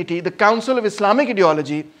 1980, the Council of Islamic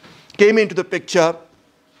Ideology came into the picture,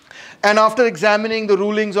 and after examining the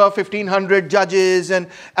rulings of 1,500 judges and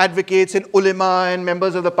advocates and ulama and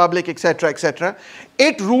members of the public, etc.,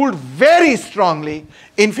 it ruled very strongly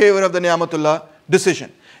in favor of the Ni'amatullah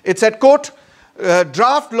decision. It said, quote,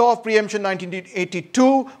 draft law of preemption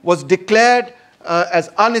 1982 was declared as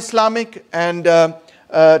un-Islamic and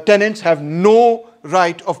tenants have no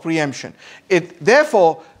right of preemption.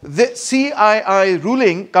 Therefore, the CII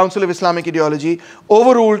ruling, Council of Islamic Ideology,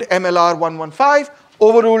 overruled MLR 115,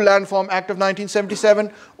 overruled Land Reform Act of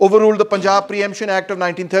 1977, overruled the Punjab Preemption Act of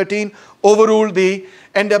 1913, overruled the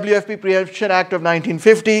NWFP Preemption Act of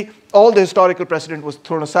 1950. All the historical precedent was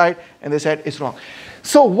thrown aside, and they said it's wrong.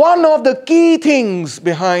 So one of the key things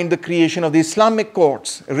behind the creation of the Islamic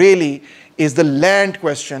courts really is the land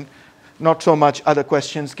question, not so much other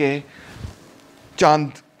questions के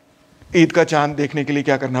चांद ईद का चांद देखने के लिए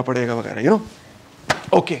क्या करना पड़ेगा वगैरह, you know.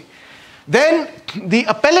 Okay. Then the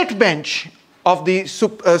appellate bench of the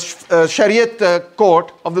Shariat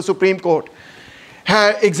court of the Supreme Court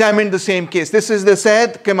had examined the same case. This is the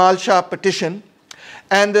Said Kemal Shah petition,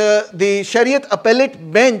 and the Shariat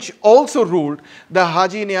appellate bench also ruled the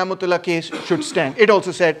Haji Niamatullah case should stand. It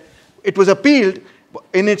also said it was appealed.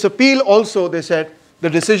 In its appeal also they said the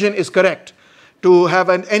decision is correct. To have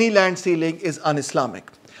any land ceiling is un-Islamic.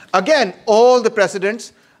 Again, all the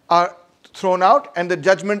precedents are thrown out, and the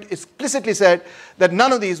judgment explicitly said that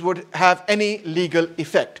none of these would have any legal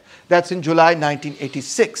effect. That's in July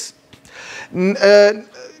 1986.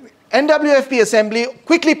 NWFP Assembly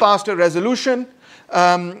quickly passed a resolution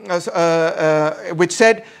which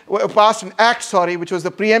said, passed an act, which was the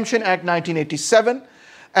Preemption Act 1987,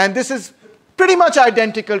 and this is pretty much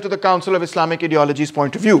identical to the Council of Islamic Ideology's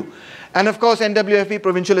point of view. And of course, NWFP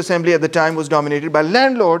Provincial Assembly at the time was dominated by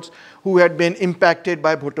landlords who had been impacted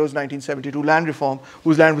by Bhutto's 1972 land reform,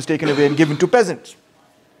 whose land was taken away and given to peasants.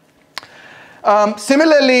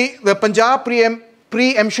 Similarly, the Punjab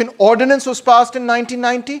Preemption Ordinance was passed in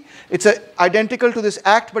 1990. It's identical to this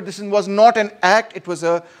act, but this was not an act, it was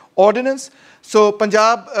an ordinance. So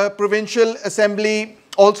Punjab Provincial Assembly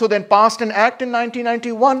also then passed an act in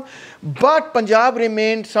 1991, but Punjab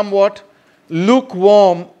remained somewhat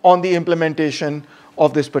lukewarm on the implementation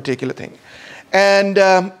of this particular thing. And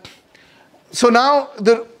so now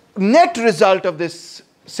the net result of this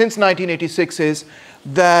since 1986 is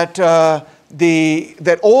that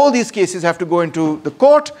that all these cases have to go into the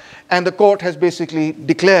court, and the court has basically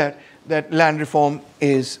declared that land reform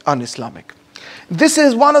is un-Islamic. This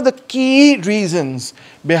is one of the key reasons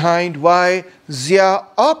behind why Zia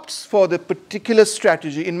opts for the particular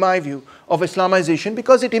strategy, in my view, of Islamization,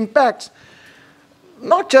 because it impacts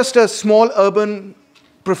not just a small urban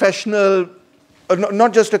professional,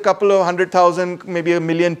 not just a couple of 100,000, maybe 1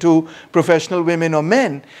 million to professional women or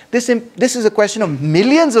men. This is a question of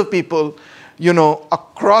millions of people, you know,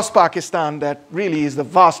 across Pakistan, that really is the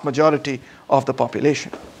vast majority of the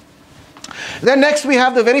population. Then next we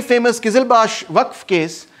have the very famous Qizilbash Waqf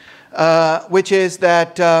case, which is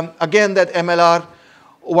that, again, that MLR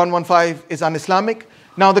 115 is un-Islamic.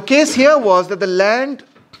 Now the case here was that the land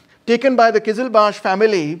taken by the Qizilbash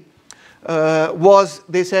family was,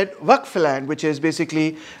 they said, Waqf land, which is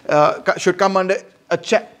basically, should come under a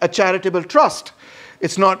charitable trust.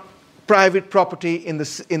 It's not private property in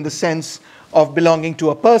the sense of belonging to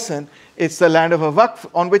a person. It's the land of a waqf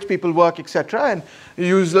on which people work, etc., and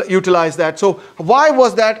utilize that. So why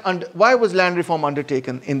was land reform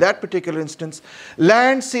undertaken? In that particular instance,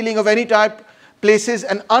 land ceiling of any type places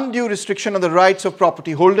an undue restriction on the rights of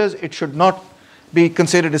property holders. It should not be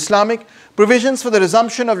considered Islamic. Provisions for the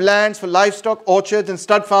resumption of lands for livestock, orchards, and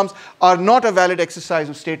stud farms are not a valid exercise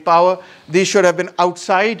of state power. These should have been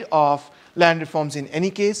outside of land reforms in any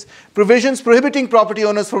case. Provisions prohibiting property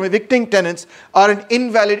owners from evicting tenants are an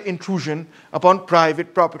invalid intrusion upon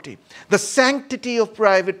private property. The sanctity of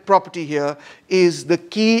private property here is the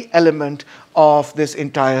key element of this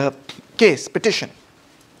entire case, petition.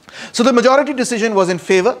 So the majority decision was in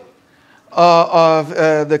favor of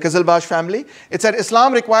the Qizilbash family. It said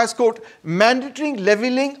Islam requires, quote, mandatory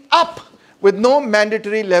leveling up with no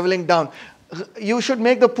mandatory leveling down. You should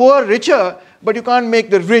make the poor richer, but you can't make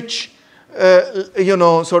the rich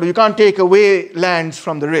you can't take away lands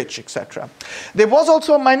from the rich, etc. There was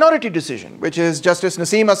also a minority decision, which is Justice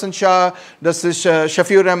Naseem Hasan Shah, Justice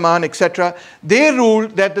Taimur Rahman, etc. They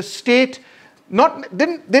ruled that the state, they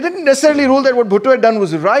didn't necessarily rule that what Bhutto had done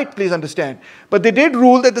was right, please understand, but they did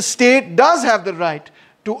rule that the state does have the right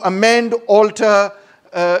to amend, alter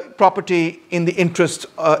property in the interest,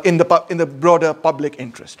 in the broader public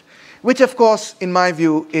interest, which of course, in my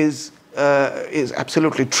view, is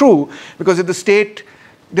absolutely true, because if the state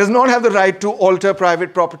does not have the right to alter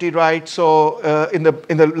private property rights or in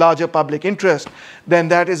the larger public interest, then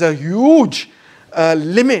that is a huge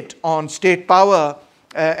limit on state power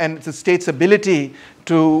and the state's ability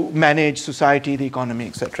to manage society, the economy,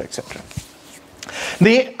 etc., etc.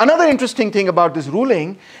 Another interesting thing about this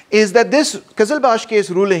ruling is that this Qizilbash case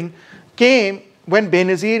ruling came when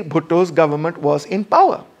Benazir Bhutto's government was in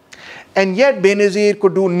power. And yet Benazir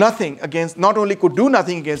could do nothing against, not only could do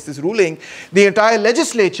nothing against this ruling, the entire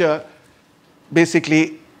legislature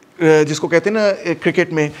basically, जिसको कहते हैं ना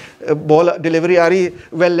cricket में ball delivery आ रही है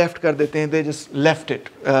well left कर देते हैं, they just left it.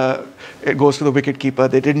 It goes to the wicket keeper.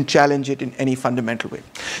 They didn't challenge it in any fundamental way.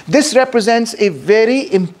 This represents a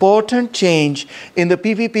very important change in the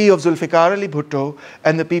PPP of Zulfikar Ali Bhutto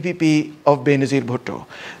and the PPP of Benazir Bhutto.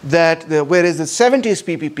 That whereas the 70s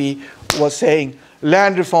PPP was saying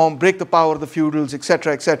land reform, break the power of the feudals,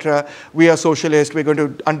 etc., etc. We are socialist, we're going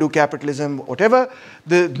to undo capitalism, whatever.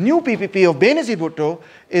 The new PPP of Benazir Bhutto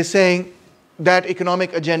is saying that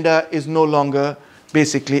economic agenda is no longer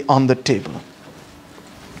basically on the table.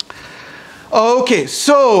 Okay,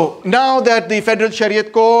 so now that the Federal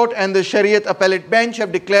Shariat Court and the Shariat Appellate Bench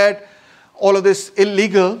have declared all of this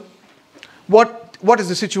illegal, what is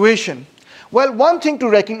the situation? Well, one thing to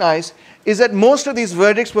recognize is that most of these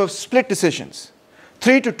verdicts were split decisions.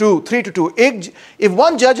 3-2, 3-2. If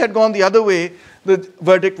one judge had gone the other way, the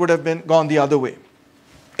verdict would have been gone the other way.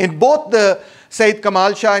 In both the Sayyid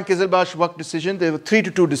Kamal Shah and Qizilbash Waqt decision, there were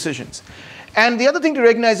 3-2 decisions. And the other thing to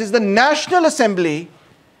recognize is the National Assembly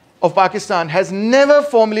of Pakistan has never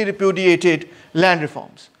formally repudiated land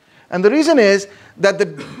reforms. And the reason is that the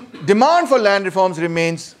demand for land reforms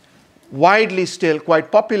remains widely still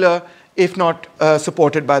quite popular, if not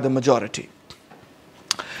supported by the majority.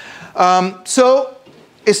 So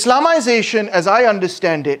Islamization, as I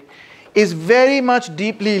understand it, is very much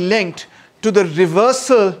deeply linked to the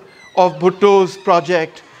reversal of Bhutto's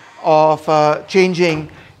project of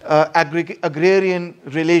changing agrarian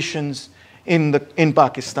relations in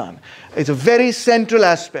Pakistan. It's a very central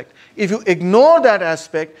aspect. If you ignore that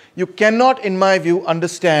aspect, you cannot, in my view,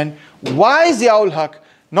 understand why Ziaul Haq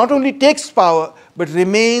not only takes power, but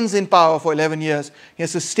remains in power for 11 years. He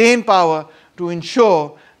has sustained power to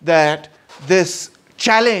ensure that this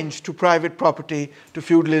challenge to private property, to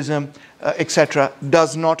feudalism, etc.,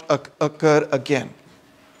 does not occur again.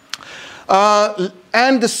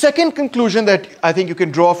 And the second conclusion that I think you can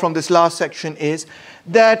draw from this last section is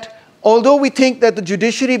that although we think that the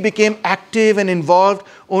judiciary became active and involved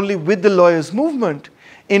only with the lawyers' movement,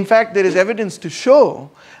 in fact, there is evidence to show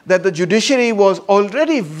that the judiciary was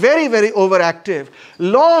already very, very overactive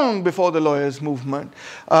long before the lawyers' movement.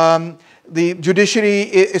 The judiciary,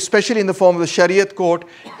 especially in the form of the Shariat Court,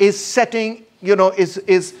 is setting,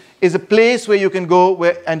 is a place where you can go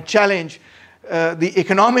and challenge the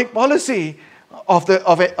economic policy of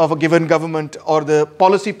a given government or the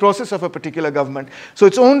policy process of a particular government. So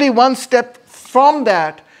it's only one step from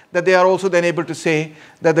that they are also then able to say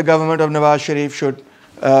that the government of Nawaz Sharif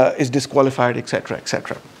is disqualified, etc.,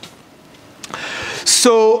 etc.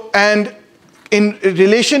 So, and in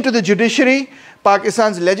relation to the judiciary,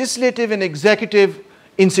 Pakistan's legislative and executive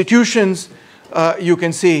institutions, you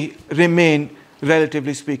can see, remain,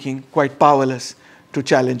 relatively speaking, quite powerless to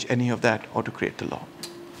challenge any of that or to create the law.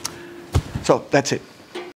 So that's it.